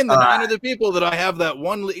me and the 9 other people that I have that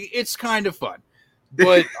one. It's kind of fun,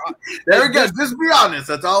 but there we go. Just be honest.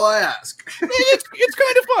 That's all I ask. It's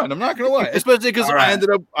kind of fun. I'm not gonna lie, especially because I ended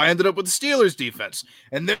up with the Steelers defense,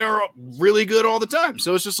 and they're really good all the time.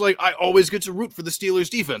 So it's just like I always get to root for the Steelers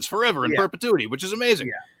defense forever in perpetuity, which is amazing.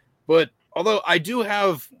 Yeah. But although I do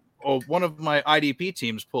have one of my IDP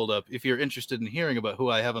teams pulled up, if you're interested in hearing about who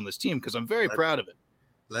I have on this team, because I'm very proud of it.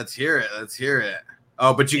 Let's hear it.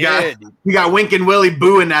 Oh, but you got Wink and Willie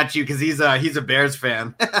booing at you because he's a Bears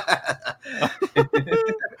fan.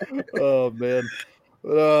 Oh man.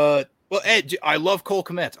 Well, Ed, I love Cole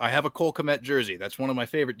Kmet. I have a Cole Kmet jersey. That's one of my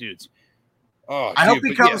favorite dudes. Oh, I hope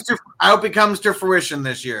he comes to fruition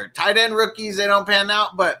this year. Tight end rookies, they don't pan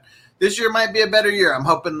out, but this year might be a better year. I'm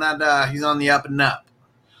hoping that he's on the up and up.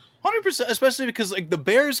 100%, especially because like the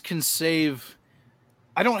Bears can save.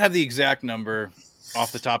 I don't have the exact number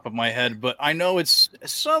off the top of my head, but I know it's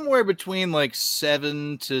somewhere between like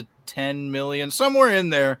 7 to 10 million, somewhere in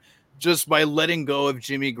there, just by letting go of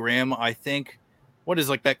Jimmy Graham. I think what is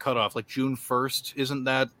like that cutoff, like June 1st? Isn't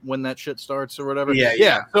that when that shit starts or whatever?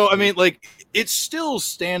 Yeah. So I mean, like it still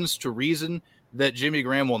stands to reason that Jimmy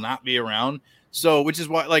Graham will not be around. So, which is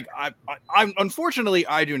why, like, I'm unfortunately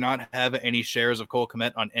I do not have any shares of Cole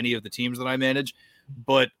Kmet on any of the teams that I manage,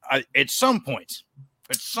 but at some point,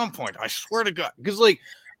 I swear to God, because like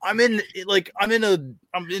I'm in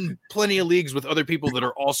plenty of leagues with other people that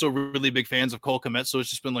are also really big fans of Cole Kmet, so it's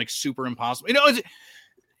just been like super impossible.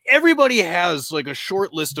 Everybody has like a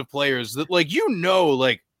short list of players that like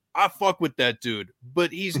like I fuck with that dude,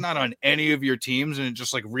 but he's not on any of your teams and it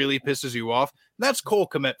just like really pisses you off. That's Cole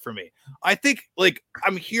Kmet for me. I think like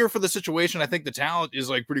I'm here for the situation. I think the talent is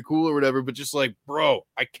like pretty cool or whatever, but just like, bro,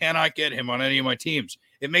 I cannot get him on any of my teams.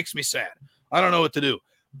 It makes me sad. I don't know what to do.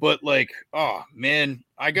 But like, oh man,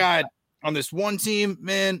 I got on this one team,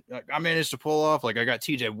 man, I managed to pull off. Like I got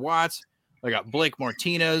TJ Watt, I got Blake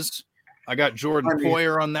Martinez, I got Jordan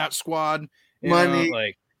Poyer on that squad.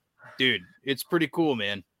 Like, dude, it's pretty cool,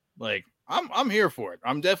 man. Like, I'm here for it.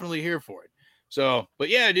 I'm definitely here for it. So, but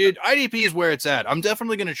yeah, dude, IDP is where it's at. I'm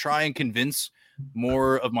definitely gonna try and convince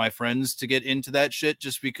more of my friends to get into that shit,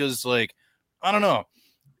 just because, like, I don't know.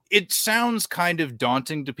 It sounds kind of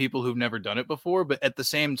daunting to people who've never done it before, but at the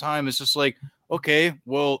same time, it's just like, okay,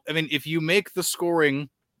 well, I mean, if you make the scoring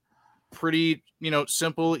pretty,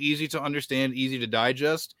 simple, easy to understand, easy to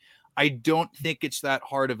digest, I don't think it's that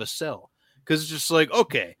hard of a sell. Because it's just like,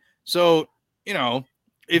 okay, so,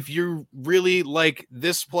 if you really like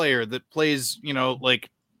this player that plays, like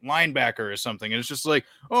linebacker or something, and it's just like,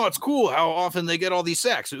 oh, it's cool how often they get all these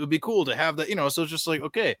sacks. It would be cool to have that, so it's just like,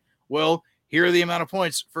 okay, well, here are the amount of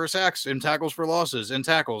points for sacks and tackles for losses and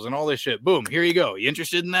tackles and all this shit. Boom, here you go. You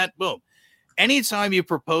interested in that? Boom. Anytime you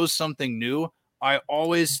propose something new, I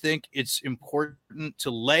always think it's important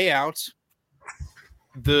to lay out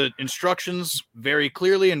the instructions very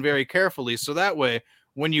clearly and very carefully. So that way,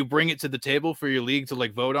 when you bring it to the table for your league to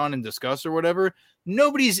like vote on and discuss or whatever,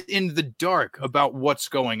 nobody's in the dark about what's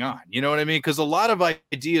going on. You know what I mean? Because a lot of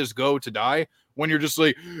ideas go to die when you're just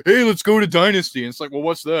like, hey, let's go to Dynasty. And it's like, well,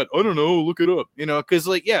 what's that? I don't know. Look it up. Because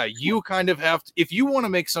like, yeah, you kind of have to, if you want to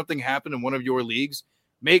make something happen in one of your leagues,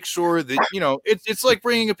 make sure that, it's like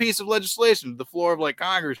bringing a piece of legislation to the floor of like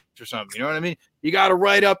Congress or something. You know what I mean? You got to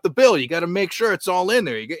write up the bill. You got to make sure it's all in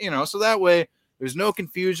there. You get, so that way there's no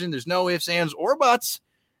confusion. There's no ifs, ands, or buts.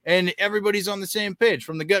 And everybody's on the same page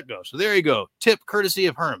from the get-go. So there you go. Tip courtesy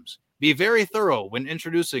of Herms. Be very thorough when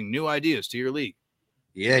introducing new ideas to your league.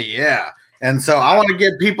 Yeah. And so I want to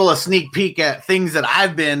give people a sneak peek at things that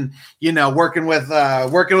I've been, working with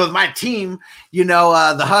my team,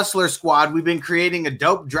 the Hustler Squad. We've been creating a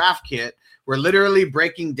dope draft kit. We're literally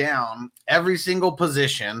breaking down every single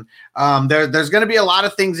position. There's going to be a lot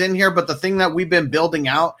of things in here, but the thing that we've been building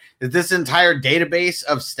out is this entire database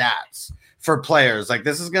of stats for players. Like,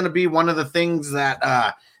 this is going to be one of the things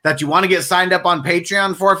that you want to get signed up on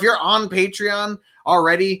Patreon for. If you're on Patreon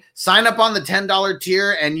already, sign up on the $10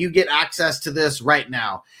 tier and you get access to this right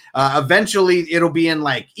now. Eventually it'll be in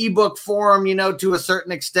like ebook form, to a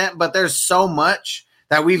certain extent, but there's so much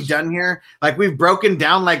that we've done here. Like, we've broken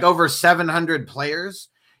down like over 700 players,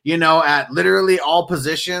 at literally all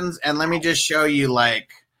positions. And let me just show you,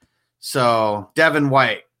 so Devin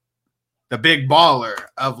White, the big baller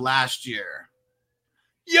of last year.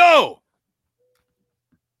 Yo!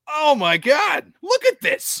 Oh my God. Look at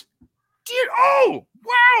this. Dude, oh,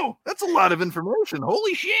 wow. That's a lot of information.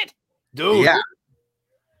 Holy shit. Dude. Yeah.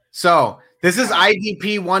 So this is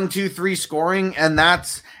IDP 1, 2, 3 scoring. And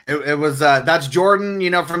that's Jordan,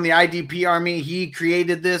 from the IDP army. He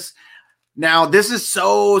created this. Now, this is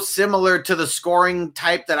so similar to the scoring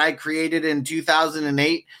type that I created in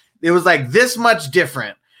 2008. It was like this much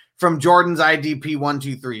different from Jordan's IDP 1,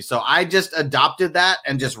 2, 3. So I just adopted that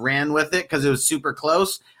and just ran with it because it was super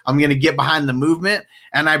close. I'm going to get behind the movement.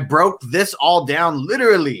 And I broke this all down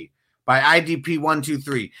literally by IDP 1, 2,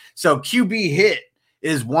 3. So QB hit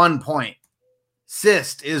is 1 point.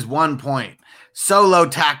 Assist is 1 point. Solo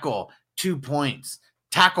tackle, 2 points.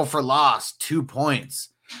 Tackle for loss, 2 points.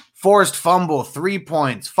 Forced fumble, 3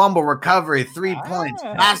 points. Fumble recovery, 3 points.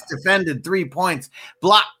 Pass defended, 3 points.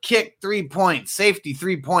 Block kick, 3 points. Safety,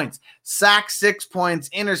 3 points. Sack, 6 points.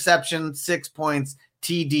 Interception, 6 points.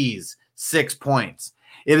 TDs, 6 points.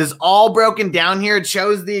 It is all broken down here. It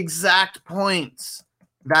shows the exact points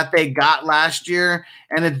that they got last year,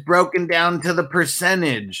 and it's broken down to the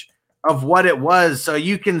percentage of what it was, so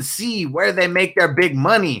you can see where they make their big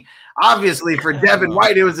money. Obviously, for Devin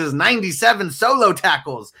White, it was his 97 solo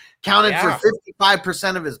tackles, counted for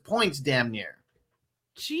 55% of his points, damn near.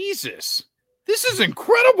 Jesus, this is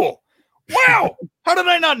incredible. Wow. How did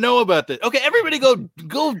I not know about this? Okay, everybody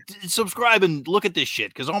go subscribe and look at this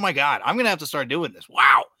shit, because, oh my God, I'm going to have to start doing this.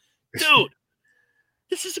 Wow. Dude,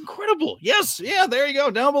 this is incredible. Yes, yeah, there you go.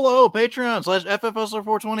 Down below,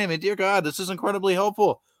 Patreon/FFHustler420. I mean, dear God, this is incredibly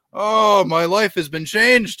helpful. Oh, my life has been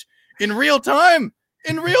changed in real time.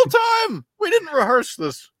 In real time. We didn't rehearse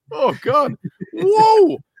this. Oh, God.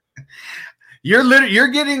 Whoa. You're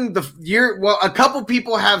getting a couple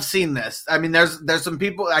people have seen this. I mean, there's some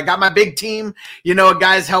people. I got my big team,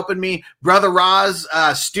 guys helping me. Brother Roz,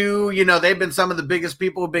 Stu, they've been some of the biggest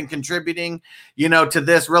people who've been contributing, to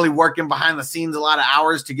this, really working behind the scenes a lot of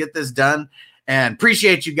hours to get this done. And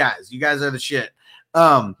appreciate you guys. You guys are the shit.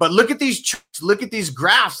 But look at these charts, look at these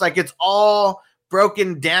graphs, like it's all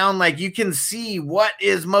broken down. Like you can see what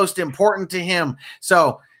is most important to him.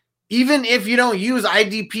 So even if you don't use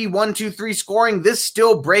IDP 1, 2, 3 scoring, this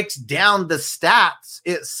still breaks down the stats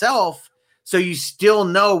itself. So you still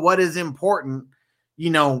know what is important,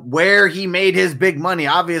 where he made his big money.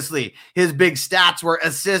 Obviously, his big stats were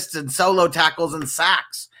assists and solo tackles and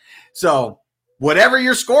sacks. So whatever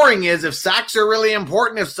your scoring is, if sacks are really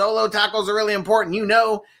important, if solo tackles are really important,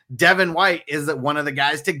 Devin White is one of the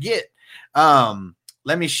guys to get.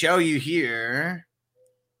 Let me show you here.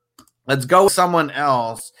 Let's go with someone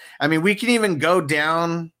else. I mean, we can even go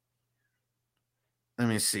down. Let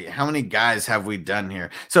me see. How many guys have we done here?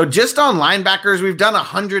 So just on linebackers, we've done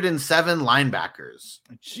 107 linebackers.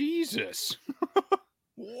 Jesus.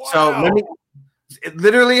 Wow. So it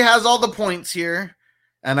literally has all the points here.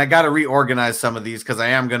 And I got to reorganize some of these because I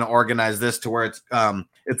am going to organize this to where it's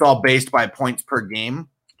all based by points per game.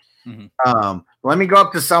 Mm-hmm. Let me go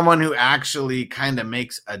up to someone who actually kind of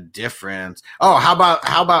makes a difference. Oh, how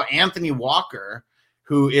about Anthony Walker,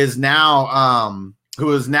 who is now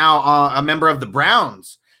a member of the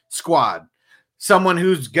Browns squad, someone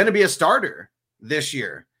who's going to be a starter this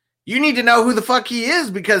year. You need to know who the fuck he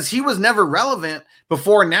is because he was never relevant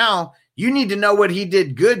before now. You need to know what he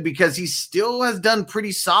did good because he still has done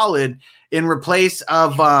pretty solid in replace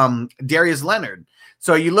of Darius Leonard.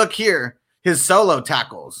 So you look here, his solo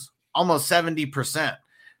tackles, almost 70%.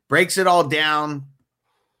 Breaks it all down.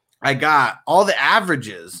 I got all the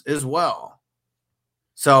averages as well.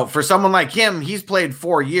 So for someone like him, he's played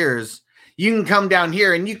 4 years. You can come down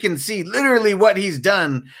here and you can see literally what he's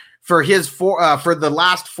done for for the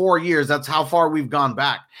last 4 years. That's how far we've gone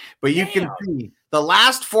back. But you can see the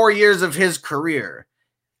last 4 years of his career,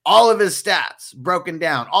 all of his stats broken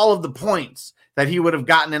down, all of the points that he would have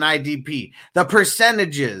gotten in IDP, the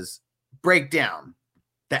percentages break down.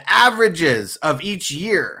 The averages of each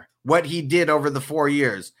year, what he did over the 4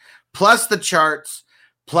 years, plus the charts,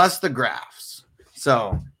 plus the graphs.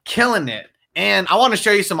 So killing it. And I want to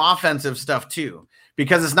show you some offensive stuff too,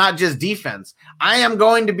 because it's not just defense. I am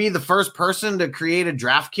going to be the first person to create a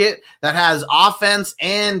draft kit that has offense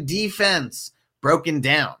and defense broken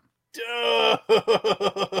down.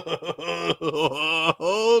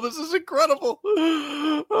 Oh, this is incredible.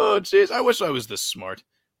 Oh, jeez. I wish I was this smart.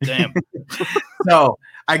 Damn. So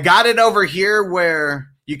I got it over here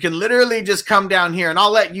where you can literally just come down here and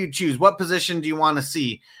I'll let you choose. What position do you want to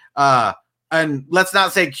see? And let's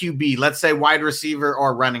not say QB. Let's say wide receiver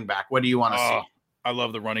or running back. What do you want to see? I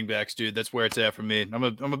love the running backs, dude. That's where it's at for me. I'm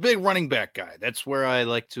a big running back guy. That's where I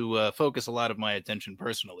like to focus a lot of my attention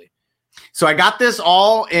personally. So I got this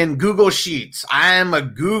all in Google Sheets. I am a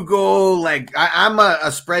Google, I'm a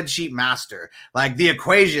spreadsheet master. Like the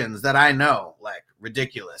equations that I know,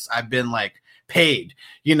 ridiculous. I've been paid,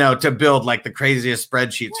 to build the craziest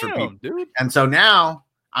spreadsheets for people. Dude. And so now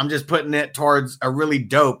I'm just putting it towards a really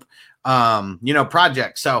dope,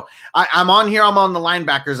 project. So I'm on here. I'm on the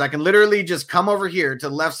linebackers. I can literally just come over here to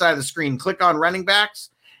the left side of the screen, click on running backs,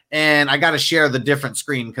 and I got to share the different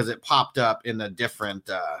screen because it popped up in a different,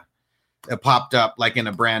 in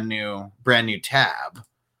a brand new tab.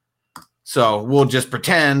 So we'll just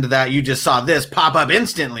pretend that you just saw this pop up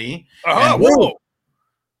instantly. Oh, whoa.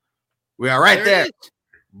 We are right there.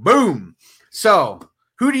 Boom. So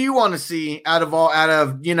who do you want to see out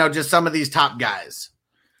of just some of these top guys?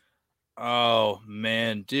 Oh,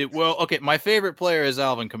 man, dude. Well, okay. My favorite player is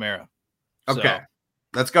Alvin Kamara. Okay.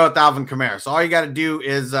 Let's go with Alvin Kamara. So all you got to do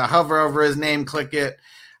is hover over his name, click it.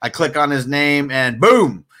 I click on his name and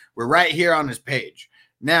boom, we're right here on his page.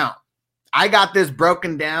 Now, I got this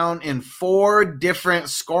broken down in 4 different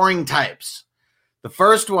scoring types. The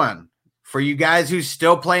first one, for you guys who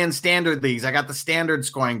still play in standard leagues, I got the standard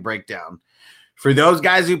scoring breakdown. For those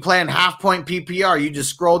guys who play in half-point PPR, you just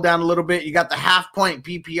scroll down a little bit. You got the half-point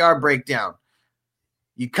PPR breakdown.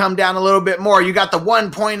 You come down a little bit more. You got the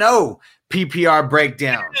 1.0 PPR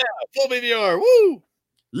breakdown. Yeah, full PPR. Woo!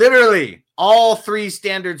 Literally, all 3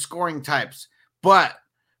 standard scoring types. But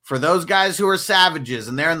for those guys who are savages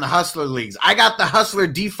and they're in the Hustler leagues, I got the Hustler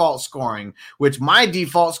default scoring, which my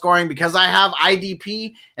default scoring, because I have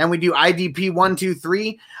IDP and we do IDP 1, 2,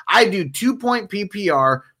 3, I do 2-point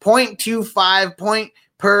PPR, 0.25 point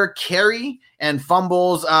per carry, and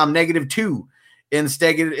fumbles -2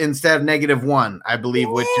 instead of -1, I believe,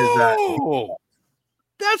 which is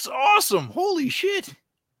That's awesome. Holy shit.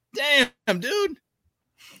 Damn, dude.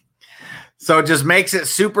 So it just makes it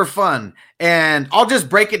super fun. And I'll just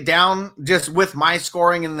break it down just with my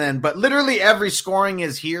scoring but literally every scoring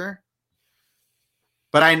is here.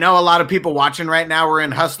 But I know a lot of people watching right now are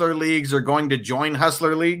in Hustler Leagues or going to join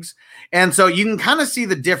Hustler Leagues. And so you can kind of see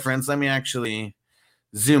the difference. Let me actually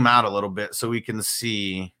zoom out a little bit so we can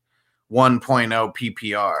see 1.0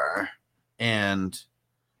 PPR and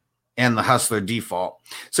the Hustler default.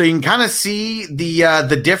 So you can kind of see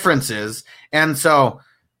the differences. And so,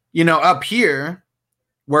 up here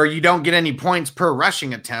where you don't get any points per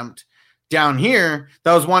rushing attempt, down here,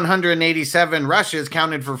 those 187 rushes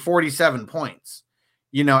counted for 47 points,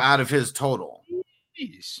 out of his total.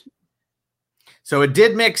 Jeez. So it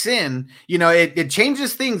did mix in, it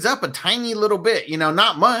changes things up a tiny little bit,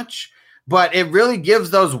 not much, but it really gives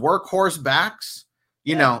those workhorse backs,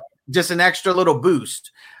 just an extra little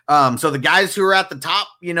boost. So the guys who are at the top,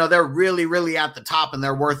 they're really, really at the top and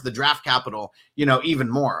they're worth the draft capital, even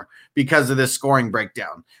more because of this scoring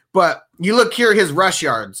breakdown. But you look here, his rush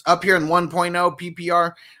yards up here in 1.0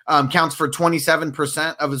 PPR counts for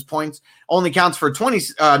 27% of his points, only counts for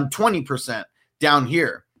 20% down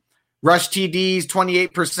here. Rush TDs,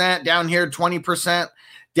 28%, down here, 20%,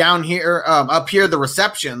 down here, up here, the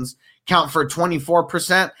receptions count for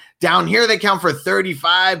 24%. Down here, they count for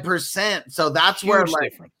 35%. So that's where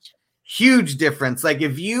huge difference. Like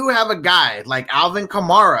if you have a guy like Alvin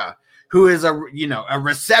Kamara, who is a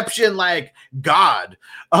reception like God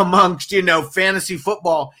amongst, fantasy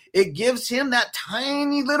football, it gives him that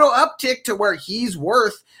tiny little uptick to where he's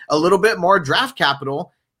worth a little bit more draft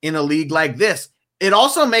capital in a league like this. It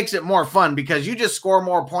also makes it more fun because you just score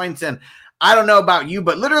more points. And I don't know about you,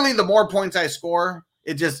 but literally the more points I score,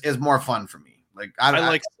 it just is more fun for me. Like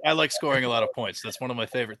I like scoring a lot of points. That's one of my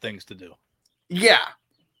favorite things to do. Yeah.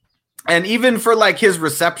 And even for like his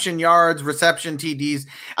reception yards, reception TDs,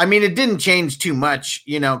 I mean, it didn't change too much,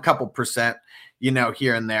 a couple percent,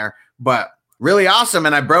 here and there, but really awesome.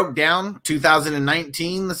 And I broke down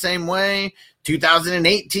 2019 the same way,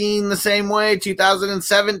 2018 the same way,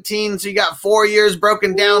 2017. So you got 4 years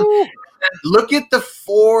broken down. Look at the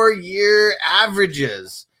 4-year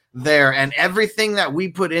averages there and everything that we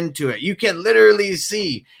put into it. You can literally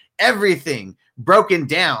see everything broken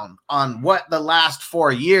down on what the last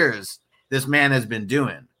 4 years this man has been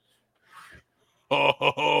doing.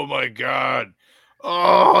 Oh my God.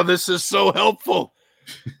 Oh, this is so helpful.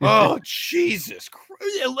 Oh, Jesus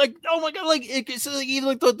Christ. Like, oh my God. Like, it's like even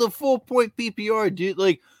like the full point PPR, dude,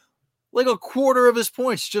 like a quarter of his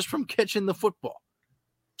points just from catching the football.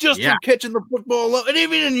 From catching the football alone. And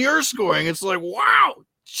even in your scoring, it's like, wow.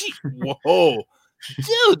 Gee, whoa.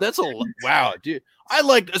 Dude, that's a wow, dude. I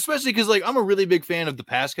like, especially because like I'm a really big fan of the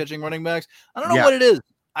pass catching running backs. I don't know what it is.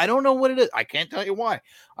 I can't tell you why.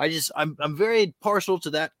 I'm very partial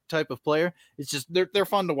to that type of player. It's just they're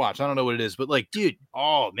fun to watch. I don't know what it is, but like, dude,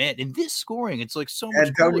 oh man, in this scoring, it's like so much.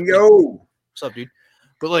 Antonio, what's up, dude?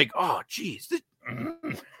 But like, oh geez,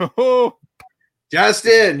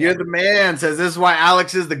 Justin, you're the man. Says this is why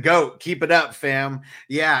Alex is the GOAT. Keep it up, fam.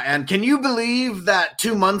 Yeah, and can you believe that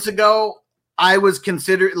 2 months ago I was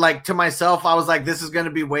considered, like, to myself, I was like, this is going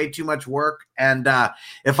to be way too much work. And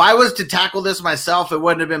if I was to tackle this myself, it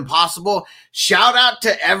wouldn't have been possible. Shout out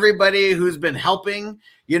to everybody who's been helping,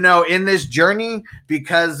 in this journey,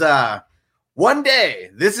 because one day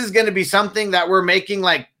this is going to be something that we're making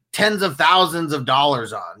like tens of thousands of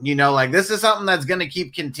dollars on, like this is something that's going to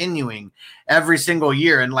keep continuing every single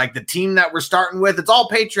year. And like the team that we're starting with, it's all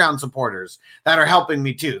Patreon supporters that are helping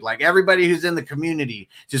me too. Like everybody who's in the community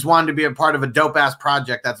just wanted to be a part of a dope ass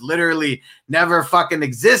project that's literally never fucking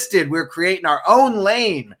existed. We're creating our own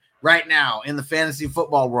lane right now in the fantasy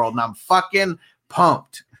football world. And I'm fucking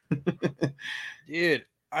pumped. Dude,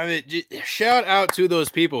 I mean, shout out to those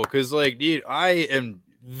people. Cause like, dude, I am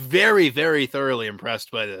very, very thoroughly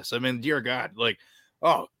impressed by this. I mean, dear God, like,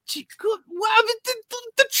 oh, gee, good. Wow,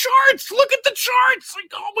 the charts. Look at the charts.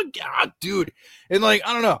 Like, oh my God, dude. And like,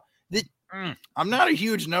 I don't know. I'm not a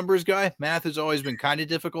huge numbers guy. Math has always been kind of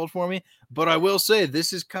difficult for me, but I will say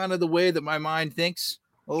this is kind of the way that my mind thinks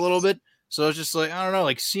a little bit. So it's just like, I don't know,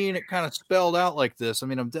 like seeing it kind of spelled out like this. I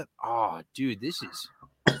mean, oh, dude, this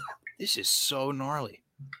is so gnarly.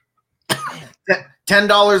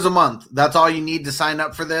 $10 a month. That's all you need to sign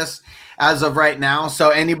up for this as of right now.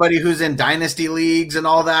 So anybody who's in dynasty leagues and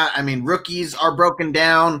all that, I mean, rookies are broken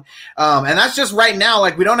down. And that's just right now.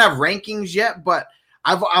 Like we don't have rankings yet, but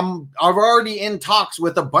I'm already in talks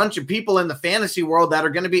with a bunch of people in the fantasy world that are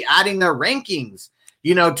going to be adding their rankings,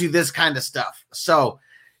 to this kind of stuff. So,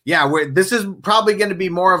 Yeah, this is probably going to be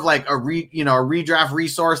more of like a redraft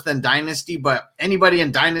resource than Dynasty, but anybody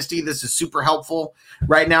in Dynasty, this is super helpful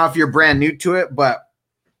right now if you're brand new to it. But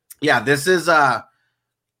yeah, this is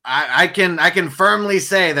I can firmly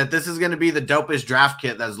say that this is going to be the dopest draft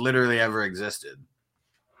kit that's literally ever existed.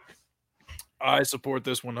 I support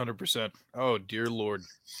this 100%. Oh dear Lord,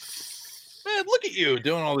 man, look at you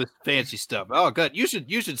doing all this fancy stuff. Oh God, you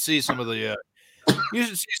should see some of the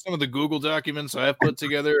Google documents I've put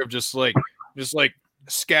together of just like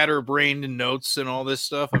scatterbrained notes and all this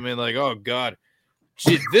stuff. I mean, like, oh God,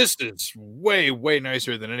 gee, this is way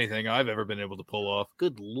nicer than anything I've ever been able to pull off.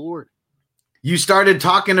 Good Lord. You started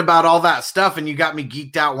talking about all that stuff and you got me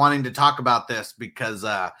geeked out wanting to talk about this because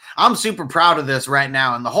I'm super proud of this right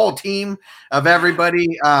now. And the whole team of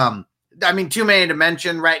everybody, I mean, too many to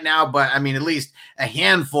mention right now, but I mean, at least a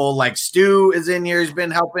handful. Like Stu is in here. He's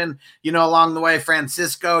been helping, along the way.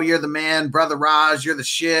 Francisco, you're the man. Brother Raj, you're the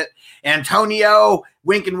shit. Antonio,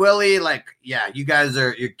 Wink and Willie, like, yeah, you guys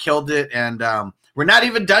you killed it. And we're not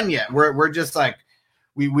even done yet. We're just like,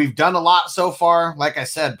 We've done a lot so far. Like I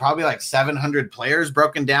said, probably like 700 players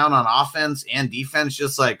broken down on offense and defense,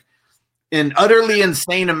 just like an utterly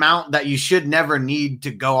insane amount that you should never need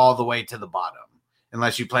to go all the way to the bottom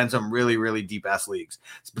unless you play in some really, really deep ass leagues.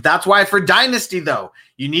 But that's why for Dynasty, though,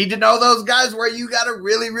 you need to know those guys where you got a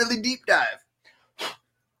really, really deep dive.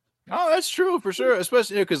 Oh, that's true for sure.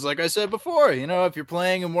 Especially because, like I said before, if you're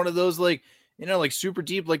playing in one of those like super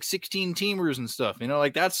deep, like 16 teamers and stuff,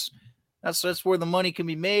 like that's where the money can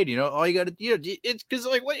be made. All you got to do, it's because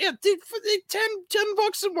like, what? Yeah, dude, for the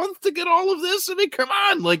 $10 a month to get all of this. I mean, come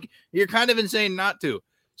on, like you're kind of insane not to.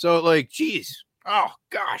 So like, geez, oh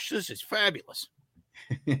gosh, this is fabulous.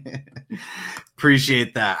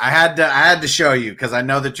 Appreciate that. I had to show you because I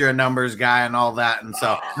know that you're a numbers guy and all that, and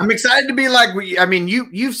so I'm excited to be like. I mean,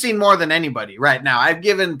 you've seen more than anybody right now. I've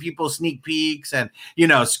given people sneak peeks and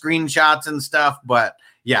screenshots and stuff, but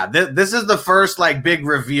yeah, this is the first like big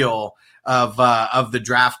reveal of the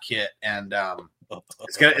draft kit, and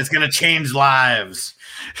it's gonna change lives.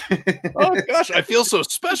 Oh gosh, I feel so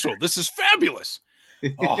special. This is fabulous.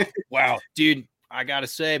 Oh wow, dude, I gotta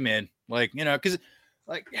say, man, like because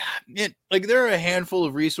like there are a handful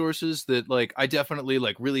of resources that like I definitely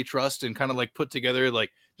like really trust and kind of like put together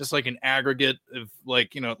like just like an aggregate of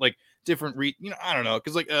like like different I don't know,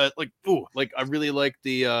 because I really like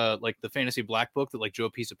the fantasy black book that like Joe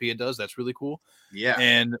Pisapia does. That's really cool. Yeah.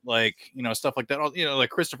 And like stuff like that, like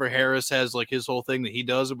Christopher Harris has like his whole thing that he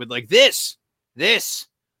does with like this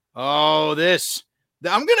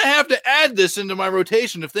I'm gonna have to add this into my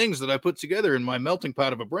rotation of things that I put together in my melting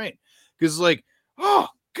pot of a brain, because like, oh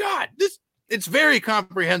God, it's very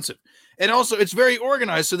comprehensive, and also it's very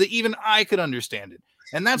organized so that even I could understand it.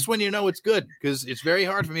 And that's when it's good, because it's very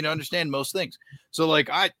hard for me to understand most things. So like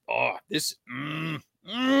I love this.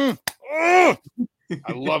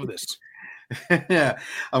 Yeah,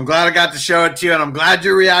 I'm glad I got to show it to you, and I'm glad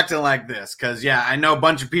you're reacting like this, because yeah, I know a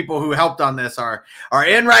bunch of people who helped on this are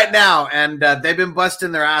in right now, and they've been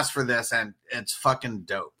busting their ass for this, and it's fucking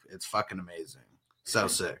dope. It's fucking amazing. So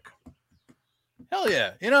sick. Hell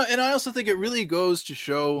yeah. And I also think it really goes to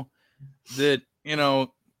show that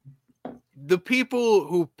the people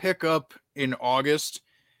who pick up in August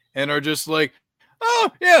and are just like, oh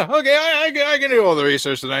yeah, okay, I can do all the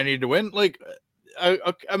research that I need to win. Like,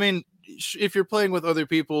 I mean, if you're playing with other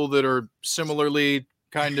people that are similarly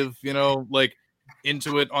kind of, like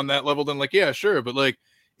into it on that level, then like, yeah, sure. But like,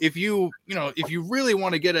 if you really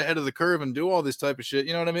want to get ahead of the curve and do all this type of shit,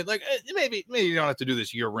 you know what I mean? Like maybe you don't have to do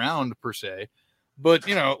this year round per se, but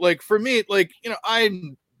like for me, like,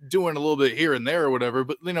 I'm doing a little bit here and there or whatever,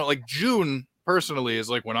 but like June personally is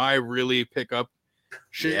like when I really pick up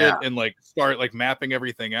shit and like start like mapping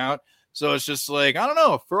everything out. So it's just like, I don't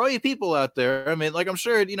know, for all you people out there, I mean, like, I'm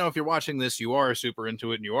sure, if you're watching this, you are super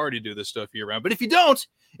into it and you already do this stuff year round. But if you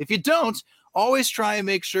don't, always try and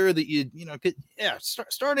make sure that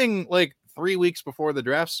starting like 3 weeks before the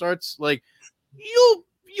draft starts, like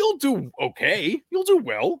you'll do okay. You'll do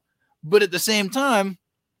well. But at the same time,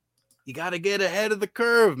 you got to get ahead of the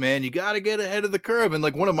curve, man. You got to get ahead of the curve. And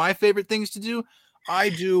like one of my favorite things to do, I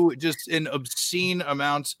do just an obscene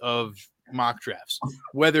amount of mock drafts,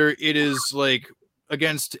 whether it is like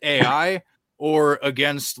against AI or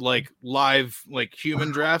against like live, like human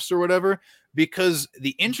drafts or whatever, because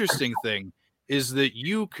the interesting thing is that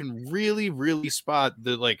you can really, really spot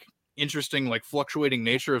the like interesting, like fluctuating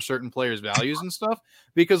nature of certain players' values and stuff,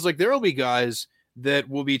 because like there will be guys that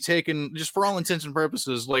will be taken just for all intents and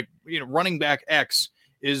purposes, like, running back X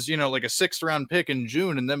is, like a 6th round pick in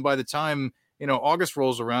June. And then by the time, August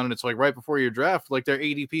rolls around and it's like right before your draft, like their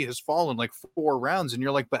ADP has fallen like 4 rounds. And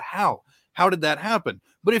you're like, but how? How did that happen?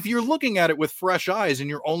 But if you're looking at it with fresh eyes and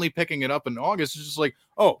you're only picking it up in August, it's just like,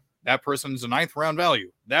 oh, that person's a 9th round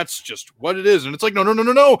value. That's just what it is. And it's like, no,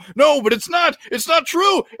 but it's not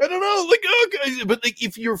true. I don't know. Like, okay. But like,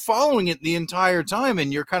 if you're following it the entire time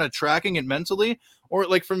and you're kind of tracking it mentally, or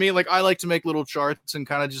like for me, like I like to make little charts and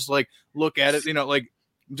kind of just like look at it, like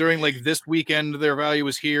during like this weekend, their value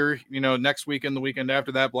is here, next weekend, the weekend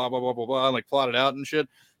after that, blah, blah, blah, blah, blah, like plot it out and shit.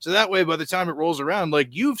 So that way, by the time it rolls around, like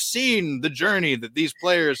you've seen the journey that these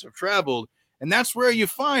players have traveled. And that's where you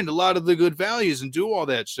find a lot of the good values and do all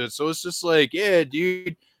that shit. So it's just like, yeah,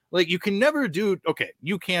 dude, like you can never do. Okay,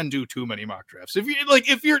 you can do too many mock drafts. If you're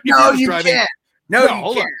driving,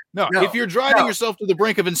 if you're driving yourself to the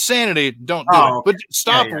brink of insanity, don't do it. But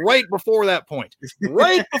stop right before that point.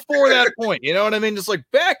 Right before that point. You know what I mean? Just like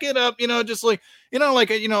back it up. Just like a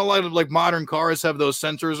lot of like modern cars have those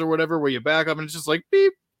sensors or whatever where you back up and it's just like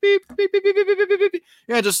beep. Beep, beep, beep, beep, beep, beep, beep, beep.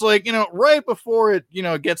 Yeah, just like, right before it,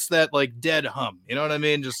 gets that like dead hum. You know what I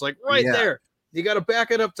mean? Just like right there. You got to back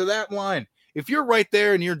it up to that line. If you're right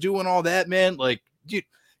there and you're doing all that, man, like, dude,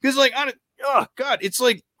 because like, oh God, it's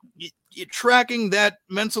like you're tracking that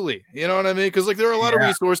mentally. You know what I mean? Because like there are a lot of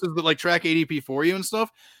resources that like track ADP for you and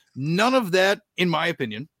stuff. None of that, in my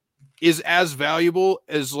opinion, is as valuable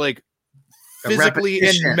as like physically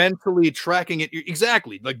and mentally tracking it.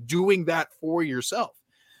 Exactly. Like doing that for yourself.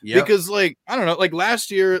 Yep. Because like, I don't know, like last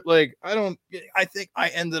year, like I think I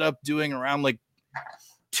ended up doing around like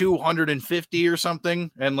 250 or something.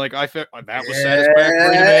 And like, I felt that was satisfactory to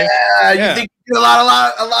me. Yeah. You think you did a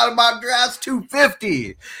lot of mock drafts,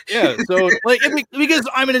 250. Yeah. So like, because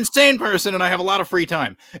I'm an insane person and I have a lot of free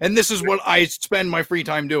time and this is what I spend my free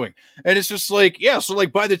time doing. And it's just like, yeah. So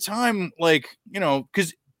like by the time like,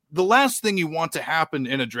 cause the last thing you want to happen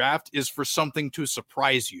in a draft is for something to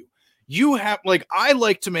surprise you. You have like, I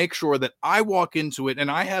like to make sure that I walk into it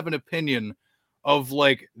and I have an opinion of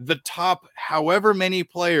like the top, however many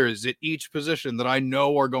players at each position that I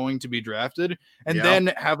know are going to be drafted. And then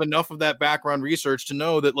have enough of that background research to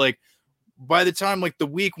know that like, by the time like the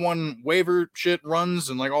week 1 waiver shit runs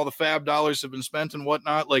and like all the fab dollars have been spent and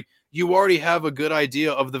whatnot, like you already have a good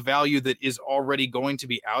idea of the value that is already going to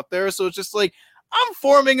be out there. So it's just like, I'm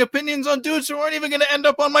forming opinions on dudes who aren't even going to end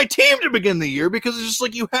up on my team to begin the year because it's just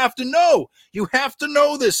like you have to know. You have to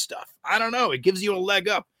know this stuff. I don't know. It gives you a leg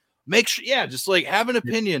up. Make sure, just like have an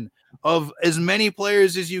opinion of as many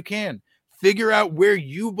players as you can. Figure out where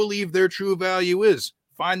you believe their true value is.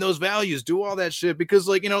 Find those values. Do all that shit because,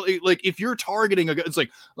 like, like if you're targeting a guy, it's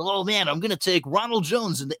like, oh man, I'm gonna take Ronald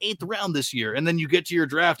Jones in the 8th round this year, and then you get to your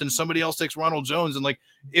draft and somebody else takes Ronald Jones, and like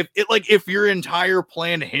if your entire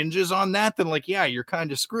plan hinges on that, then like you're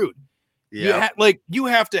kind of screwed. Yeah, you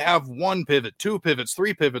have to have 1 pivot, 2 pivots,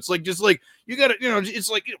 3 pivots. Like just like you got to,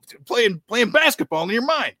 it's like playing basketball in your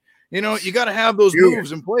mind. You got to have those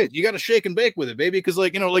moves in place. You got to shake and bake with it, baby. Because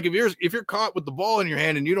like like if you're caught with the ball in your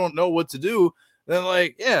hand and you don't know what to do. Then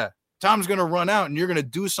like, time's going to run out and you're going to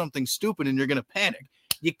do something stupid and you're going to panic.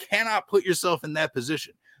 You cannot put yourself in that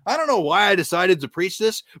position. I don't know why I decided to preach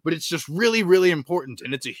this, but it's just really, really important.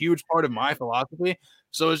 And it's a huge part of my philosophy.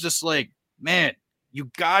 So it's just like, man, you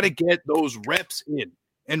got to get those reps in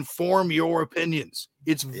and form your opinions.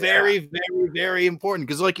 It's very, very, very important.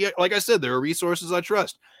 Because like I said, there are resources I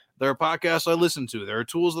trust. There are podcasts I listen to. There are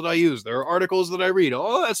tools that I use. There are articles that I read.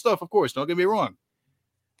 All that stuff, of course. Don't get me wrong.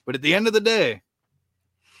 But at the end of the day,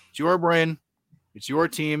 it's your brain, it's your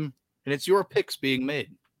team, and it's your picks being made.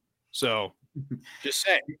 So, just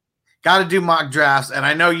saying. Got to do mock drafts, and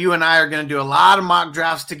I know you and I are going to do a lot of mock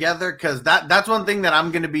drafts together because that's one thing that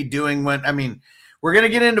I'm going to be doing we're going to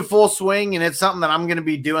get into full swing, and it's something that I'm going to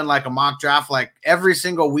be doing like a mock draft like every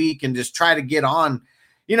single week and just try to get on,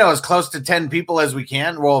 as close to 10 people as we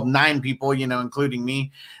can. Well, 9 people, including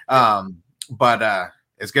me. But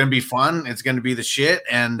it's going to be fun. It's going to be the shit.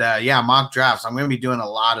 And mock drafts. I'm going to be doing a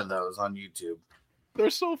lot of those on YouTube.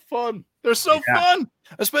 They're so fun. They're so fun.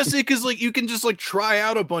 Especially because like you can just like try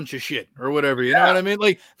out a bunch of shit or whatever. You know what I mean?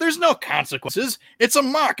 Like there's no consequences. It's a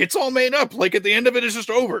mock. It's all made up. Like at the end of it, it's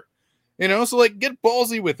just over. So like get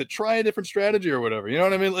ballsy with it. Try a different strategy or whatever. You know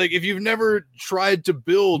what I mean? Like if you've never tried to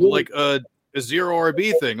build like a 0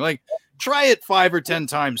 RB thing, like try it 5 or 10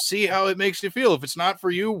 times. See how it makes you feel. If it's not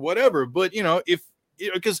for you, whatever. But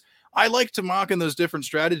because I like to mock in those different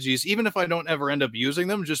strategies, even if I don't ever end up using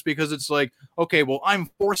them, just because it's like, okay, well, I'm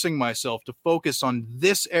forcing myself to focus on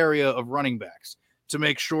this area of running backs to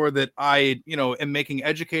make sure that I, am making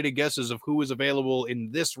educated guesses of who is available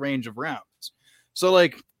in this range of rounds. So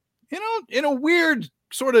like, in a weird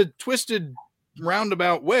sort of twisted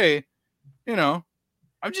roundabout way,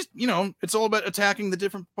 I'm just, it's all about attacking the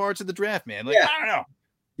different parts of the draft, man. Like, I don't know.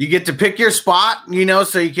 You get to pick your spot,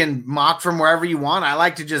 so you can mock from wherever you want. I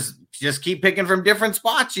like to just keep picking from different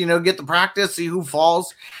spots, get the practice, see who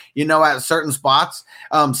falls, at certain spots.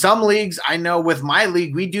 Some leagues, I know with my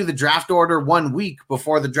league, we do the draft order 1 week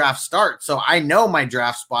before the draft starts. So I know my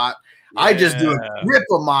draft spot. Yeah. I just do a grip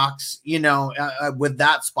of mocks, with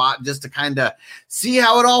that spot just to kind of see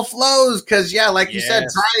how it all flows. Cause like you said,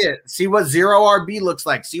 try it, see what 0 RB looks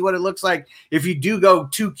like, see what it looks like. If you do go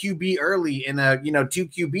 2 QB early in a, 2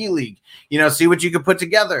 QB league, see what you can put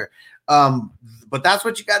together. But that's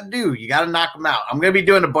what you got to do. You got to knock them out. I'm going to be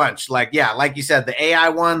doing a bunch like you said, the AI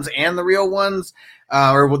ones and the real ones,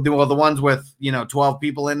 or the ones with, 12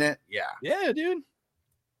 people in it. Yeah. Yeah, dude.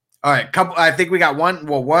 All right, I think we got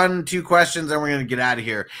 2 questions, and we're going to get out of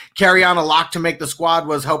here. Carry on a lock to make the squad,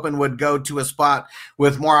 was hoping would go to a spot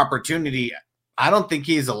with more opportunity. I don't think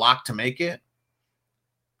he's a lock to make it.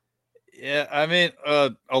 Yeah, I mean,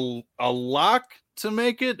 a lock to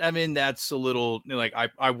make it. I mean, that's a little like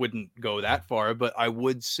I wouldn't go that far, but I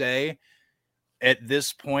would say at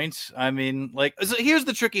this point, I mean, like, so here's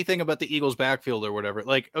the tricky thing about the Eagles backfield or whatever.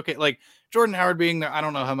 Like, okay, like Jordan Howard being there, I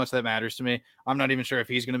don't know how much that matters to me. I'm not even sure if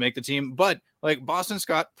he's going to make the team, but like Boston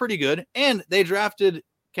Scott, pretty good. And they drafted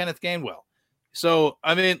Kenneth Gainwell. So,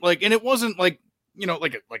 I mean, like, and it wasn't like,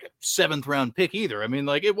 like a 7th round pick either. I mean,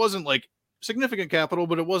 like, it wasn't like significant capital,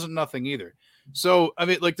 but it wasn't nothing either. So, I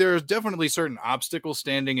mean, like, there's definitely certain obstacles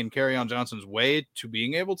standing in Kerryon Johnson's way to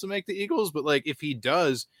being able to make the Eagles. But like, if he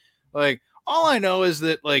does, like, all I know is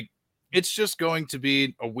that, like, it's just going to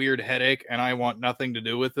be a weird headache, and I want nothing to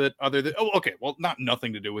do with it other than, not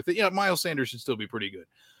nothing to do with it. Yeah, Miles Sanders should still be pretty good.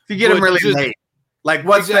 If you get him really late, like,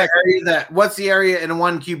 what's the area in a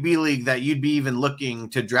 1 QB league that you'd be even looking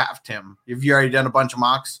to draft him? Have you already done a bunch of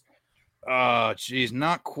mocks? Geez,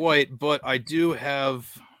 not quite, but I do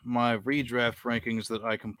have my redraft rankings that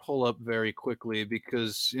I can pull up very quickly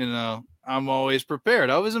because, I'm always prepared.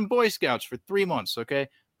 I was in Boy Scouts for 3 months, okay?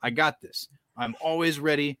 I got this. I'm always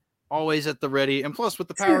ready, always at the ready. And plus, with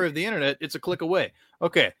the power of the internet, it's a click away.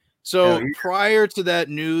 Okay. So prior to that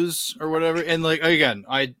news or whatever, and like, again,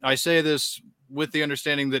 I say this with the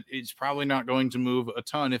understanding that it's probably not going to move a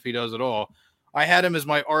ton if he does at all. I had him as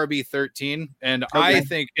my RB13. And I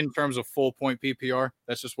think in terms of full point PPR,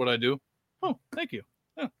 that's just what I do. Oh, thank you.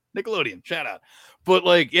 Oh, Nickelodeon, shout out. But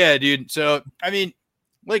like, yeah, dude. So, I mean,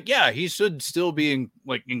 like, yeah, he should still be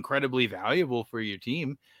incredibly valuable for your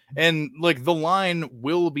team. And like the line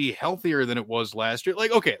will be healthier than it was last year.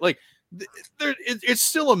 Like, okay, like it's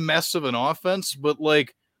still a mess of an offense, but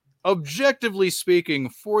like objectively speaking,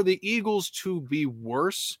 for the Eagles to be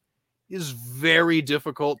worse is very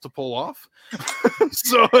difficult to pull off.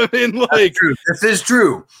 So, I mean, like, this is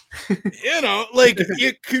true. Like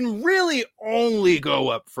it can really only go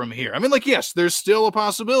up from here. I mean, like, yes, there's still a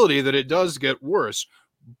possibility that it does get worse,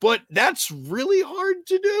 but that's really hard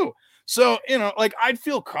to do. So, like, I'd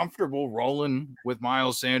feel comfortable rolling with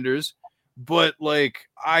Miles Sanders, but like,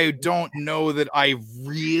 I don't know that I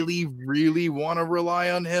really, really want to rely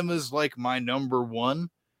on him as like my number one.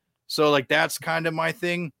 So like, that's kind of my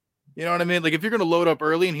thing. You know what I mean? Like, if you're going to load up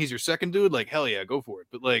early and he's your second dude, like, hell yeah, go for it.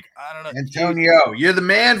 But like, I don't know. Antonio, you're the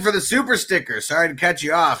man for the super sticker. Sorry to cut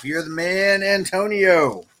you off. You're the man,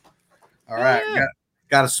 Antonio. All right. Yeah.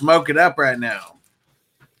 Got to smoke it up right now.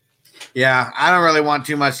 Yeah, I don't really want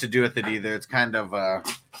too much to do with it either. It's kind of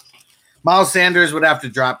Miles Sanders would have to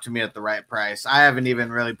drop to me at the right price. I haven't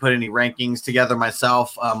even really put any rankings together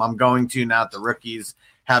myself. I'm going to now that the rookies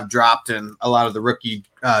have dropped, and a lot of the rookie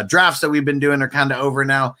drafts that we've been doing are kind of over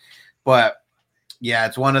now. But yeah,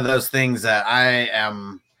 it's one of those things that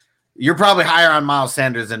you're probably higher on Miles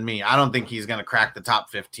Sanders than me. I don't think he's going to crack the top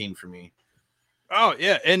 15 for me. Oh,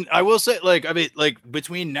 yeah. And I will say, like, I mean, like,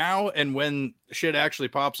 between now and when shit actually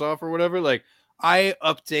pops off or whatever, like, I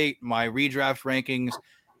update my redraft rankings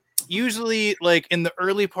usually, like, in the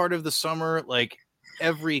early part of the summer, like,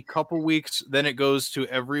 every couple weeks. Then it goes to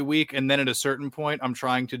every week. And then at a certain point, I'm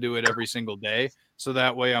trying to do it every single day. So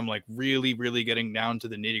that way I'm, like, really, really getting down to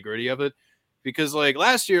the nitty-gritty of it. Because, like,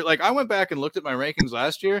 last year, like, I went back and looked at my rankings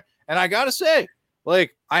last year, and I got to say,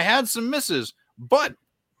 like, I had some misses, but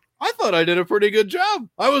I thought I did a pretty good job.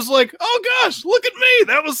 I was like, oh gosh, look at me.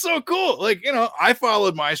 That was so cool. Like, I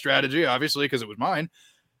followed my strategy, obviously, because it was mine.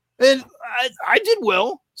 And I did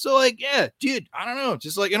well. So, like, yeah, dude, I don't know.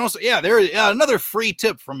 Just like, and also, yeah, another free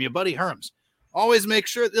tip from your buddy Herms. Always make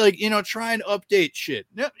sure, like, try and update shit.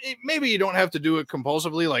 Maybe you don't have to do it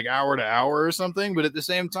compulsively, like hour to hour or something. But at the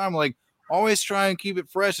same time, like, always try and keep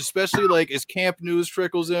it fresh, especially like as camp news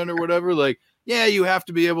trickles in or whatever. Like, yeah, you have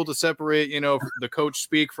to be able to separate, the coach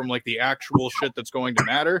speak from like the actual shit that's going to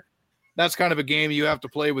matter. That's kind of a game you have to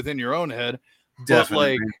play within your own head.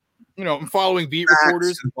 Definitely. But like, following beat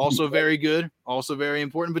reporters, also very good, also very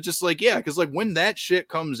important. But just like, yeah, because like when that shit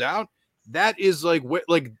comes out, that is like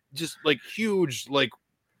just like huge, like,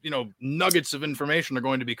 nuggets of information are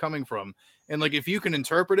going to be coming from. And like, if you can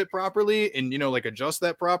interpret it properly and, like adjust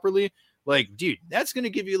that properly, like, dude, that's going to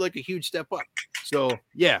give you like a huge step up. So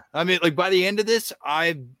yeah, I mean, like by the end of this,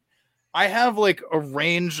 I have like a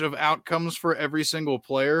range of outcomes for every single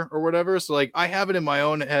player or whatever. So like, I have it in my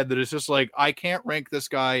own head that it's just like, I can't rank this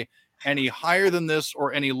guy any higher than this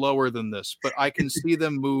or any lower than this, but I can see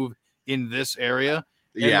them move in this area.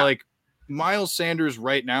 And like Miles Sanders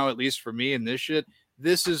right now, at least for me in this shit,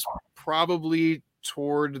 this is probably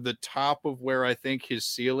toward the top of where I think his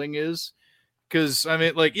ceiling is. Because, I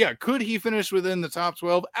mean, like, yeah, could he finish within the top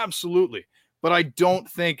 12? Absolutely. But I don't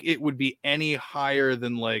think it would be any higher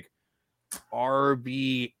than, like,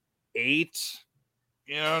 RB8.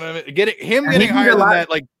 You know what I mean? Getting higher than that,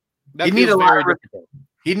 like, that feels very difficult.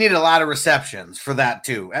 He'd need a lot of receptions for that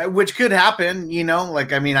too, which could happen,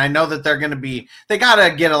 like, I mean, I know that they got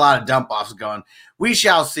to get a lot of dump offs going. We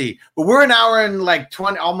shall see, but we're an hour and like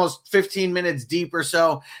 20, almost 15 minutes deep or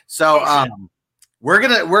so. So, we're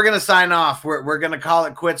going to sign off. We're going to call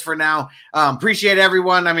it quits for now. Appreciate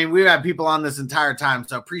everyone. I mean, we've had people on this entire time,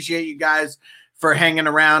 so appreciate you guys for hanging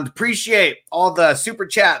around. Appreciate all the super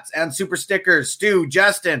chats and super stickers. Stu,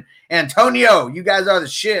 Justin, Antonio, you guys are the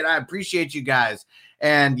shit. I appreciate you guys.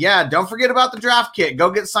 And yeah, don't forget about the draft kit. Go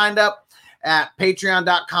get signed up at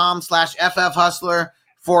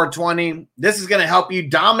patreon.com/FFHustler420. This is going to help you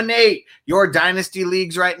dominate your dynasty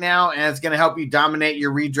leagues right now, and it's going to help you dominate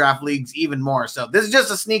your redraft leagues even more. So this is just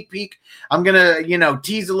a sneak peek. I'm going to,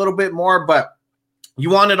 tease a little bit more, but you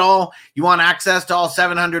want it all. You want access to all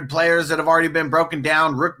 700 players that have already been broken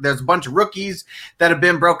down. There's a bunch of rookies that have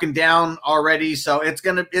been broken down already. So it's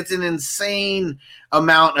an insane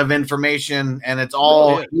amount of information, and it's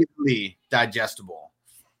all easily digestible.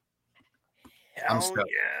 Yeah, dude.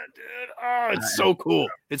 Oh, it's so cool.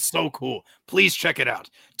 It's so cool. Please check it out.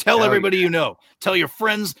 Tell everybody you know. Tell your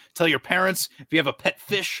friends. Tell your parents. If you have a pet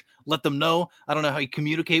fish, let them know. I don't know how you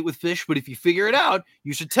communicate with fish, but if you figure it out,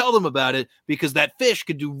 you should tell them about it, because that fish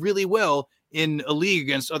could do really well in a league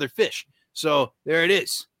against other fish. So there it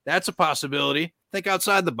is. That's a possibility. Think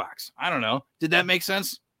outside the box. I don't know. Did that make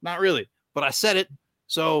sense? Not really, but I said it.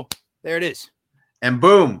 So there it is. And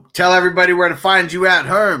boom, tell everybody where to find you at,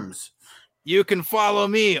 Herms. You can follow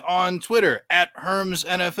me on Twitter at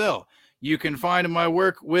HermsNFL. You can find my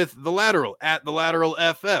work with The Lateral at The Lateral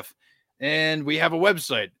FF. And we have a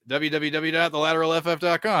website,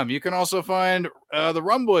 www.thelateralff.com. You can also find the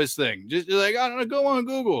Rumboys thing. Just like, I don't know, go on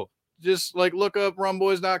Google. Just like look up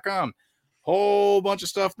rumboys.com. Whole bunch of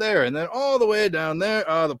stuff there. And then all the way down there,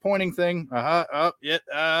 the pointing thing.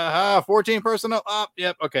 14 personnel up.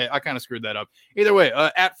 Yep. Okay. I kind of screwed that up. Either way,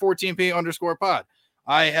 at 14p_pod.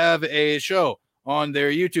 I have a show on their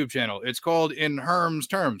YouTube channel. It's called In Herms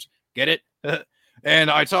Terms. Get it? And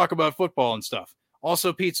I talk about football and stuff.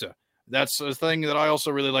 Also pizza. That's a thing that I also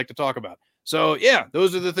really like to talk about. So yeah,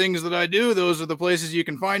 those are the things that I do. Those are the places you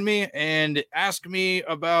can find me, and ask me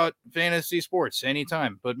about fantasy sports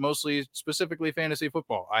anytime, but mostly specifically fantasy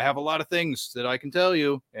football. I have a lot of things that I can tell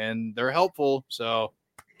you, and they're helpful. So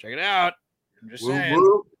check it out. I'm just saying.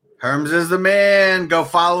 Woo. Herms is the man. Go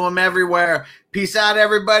follow him everywhere. Peace out,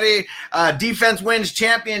 everybody. Defense Wins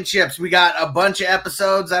Championships. We got a bunch of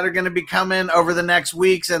episodes that are going to be coming over the next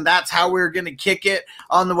weeks, and that's how we're going to kick it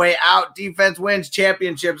on the way out. Defense Wins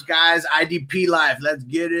Championships, guys. IDP Life. Let's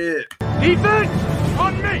get it. Defense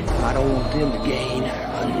on me. I don't want them to gain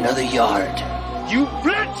another yard. You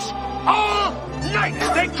blitz all night.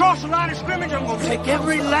 If they cross the line of scrimmage, I'm going to take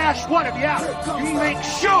every last one of you out. You make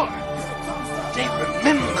sure they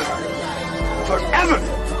remember forever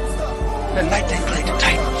the night they played the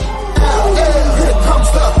Titans. Here comes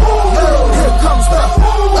the, here comes the,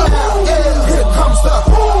 here comes the,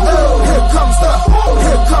 here comes the,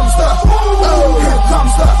 here comes the, here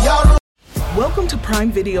comes the, y'all. Welcome to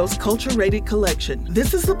Prime Video's Culture-Rated Collection.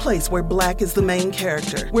 This is the place where Black is the main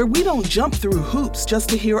character, where we don't jump through hoops just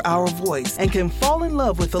to hear our voice, and can fall in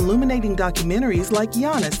love with illuminating documentaries like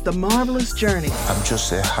Giannis, The Marvelous Journey. I'm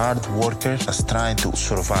just a hard worker that's trying to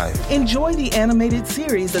survive. Enjoy the animated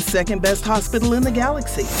series, The Second Best Hospital in the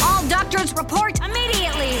Galaxy. All doctors report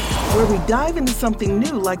immediately. Where we dive into something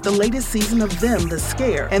new like the latest season of Them, The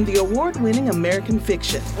Scare, and the award-winning American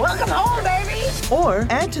Fiction. Welcome home, baby. Or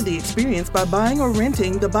add to the experience by buying buying or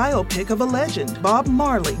renting the biopic of a legend, Bob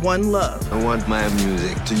Marley, One Love. I want my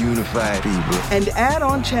music to unify people. And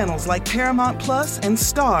add-on channels like Paramount Plus and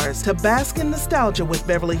Stars to bask in nostalgia with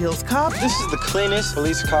Beverly Hills Cop. This is the cleanest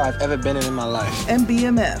police car I've ever been in my life. And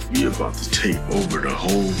BMF. You're about to take over the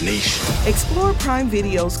whole nation. Explore Prime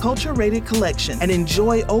Video's culture-rated collection and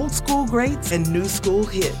enjoy old school greats and new school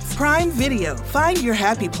hits. Prime Video. Find your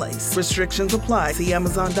happy place. Restrictions apply. See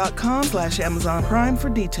Amazon.com/Amazon Prime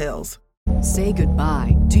for details. Say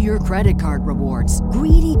goodbye to your credit card rewards.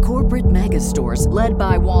 Greedy corporate mega stores, led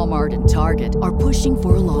by Walmart and Target, are pushing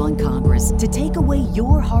for a law in Congress to take away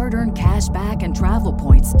your hard-earned cash back and travel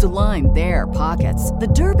points to line their pockets. The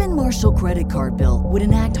Durbin-Marshall credit card bill would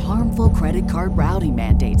enact harmful credit card routing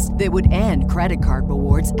mandates that would end credit card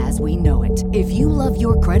rewards as we know it. If you love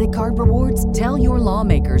your credit card rewards, tell your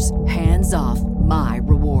lawmakers, hands off my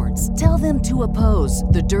rewards. Tell them to oppose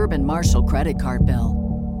the Durbin-Marshall credit card bill.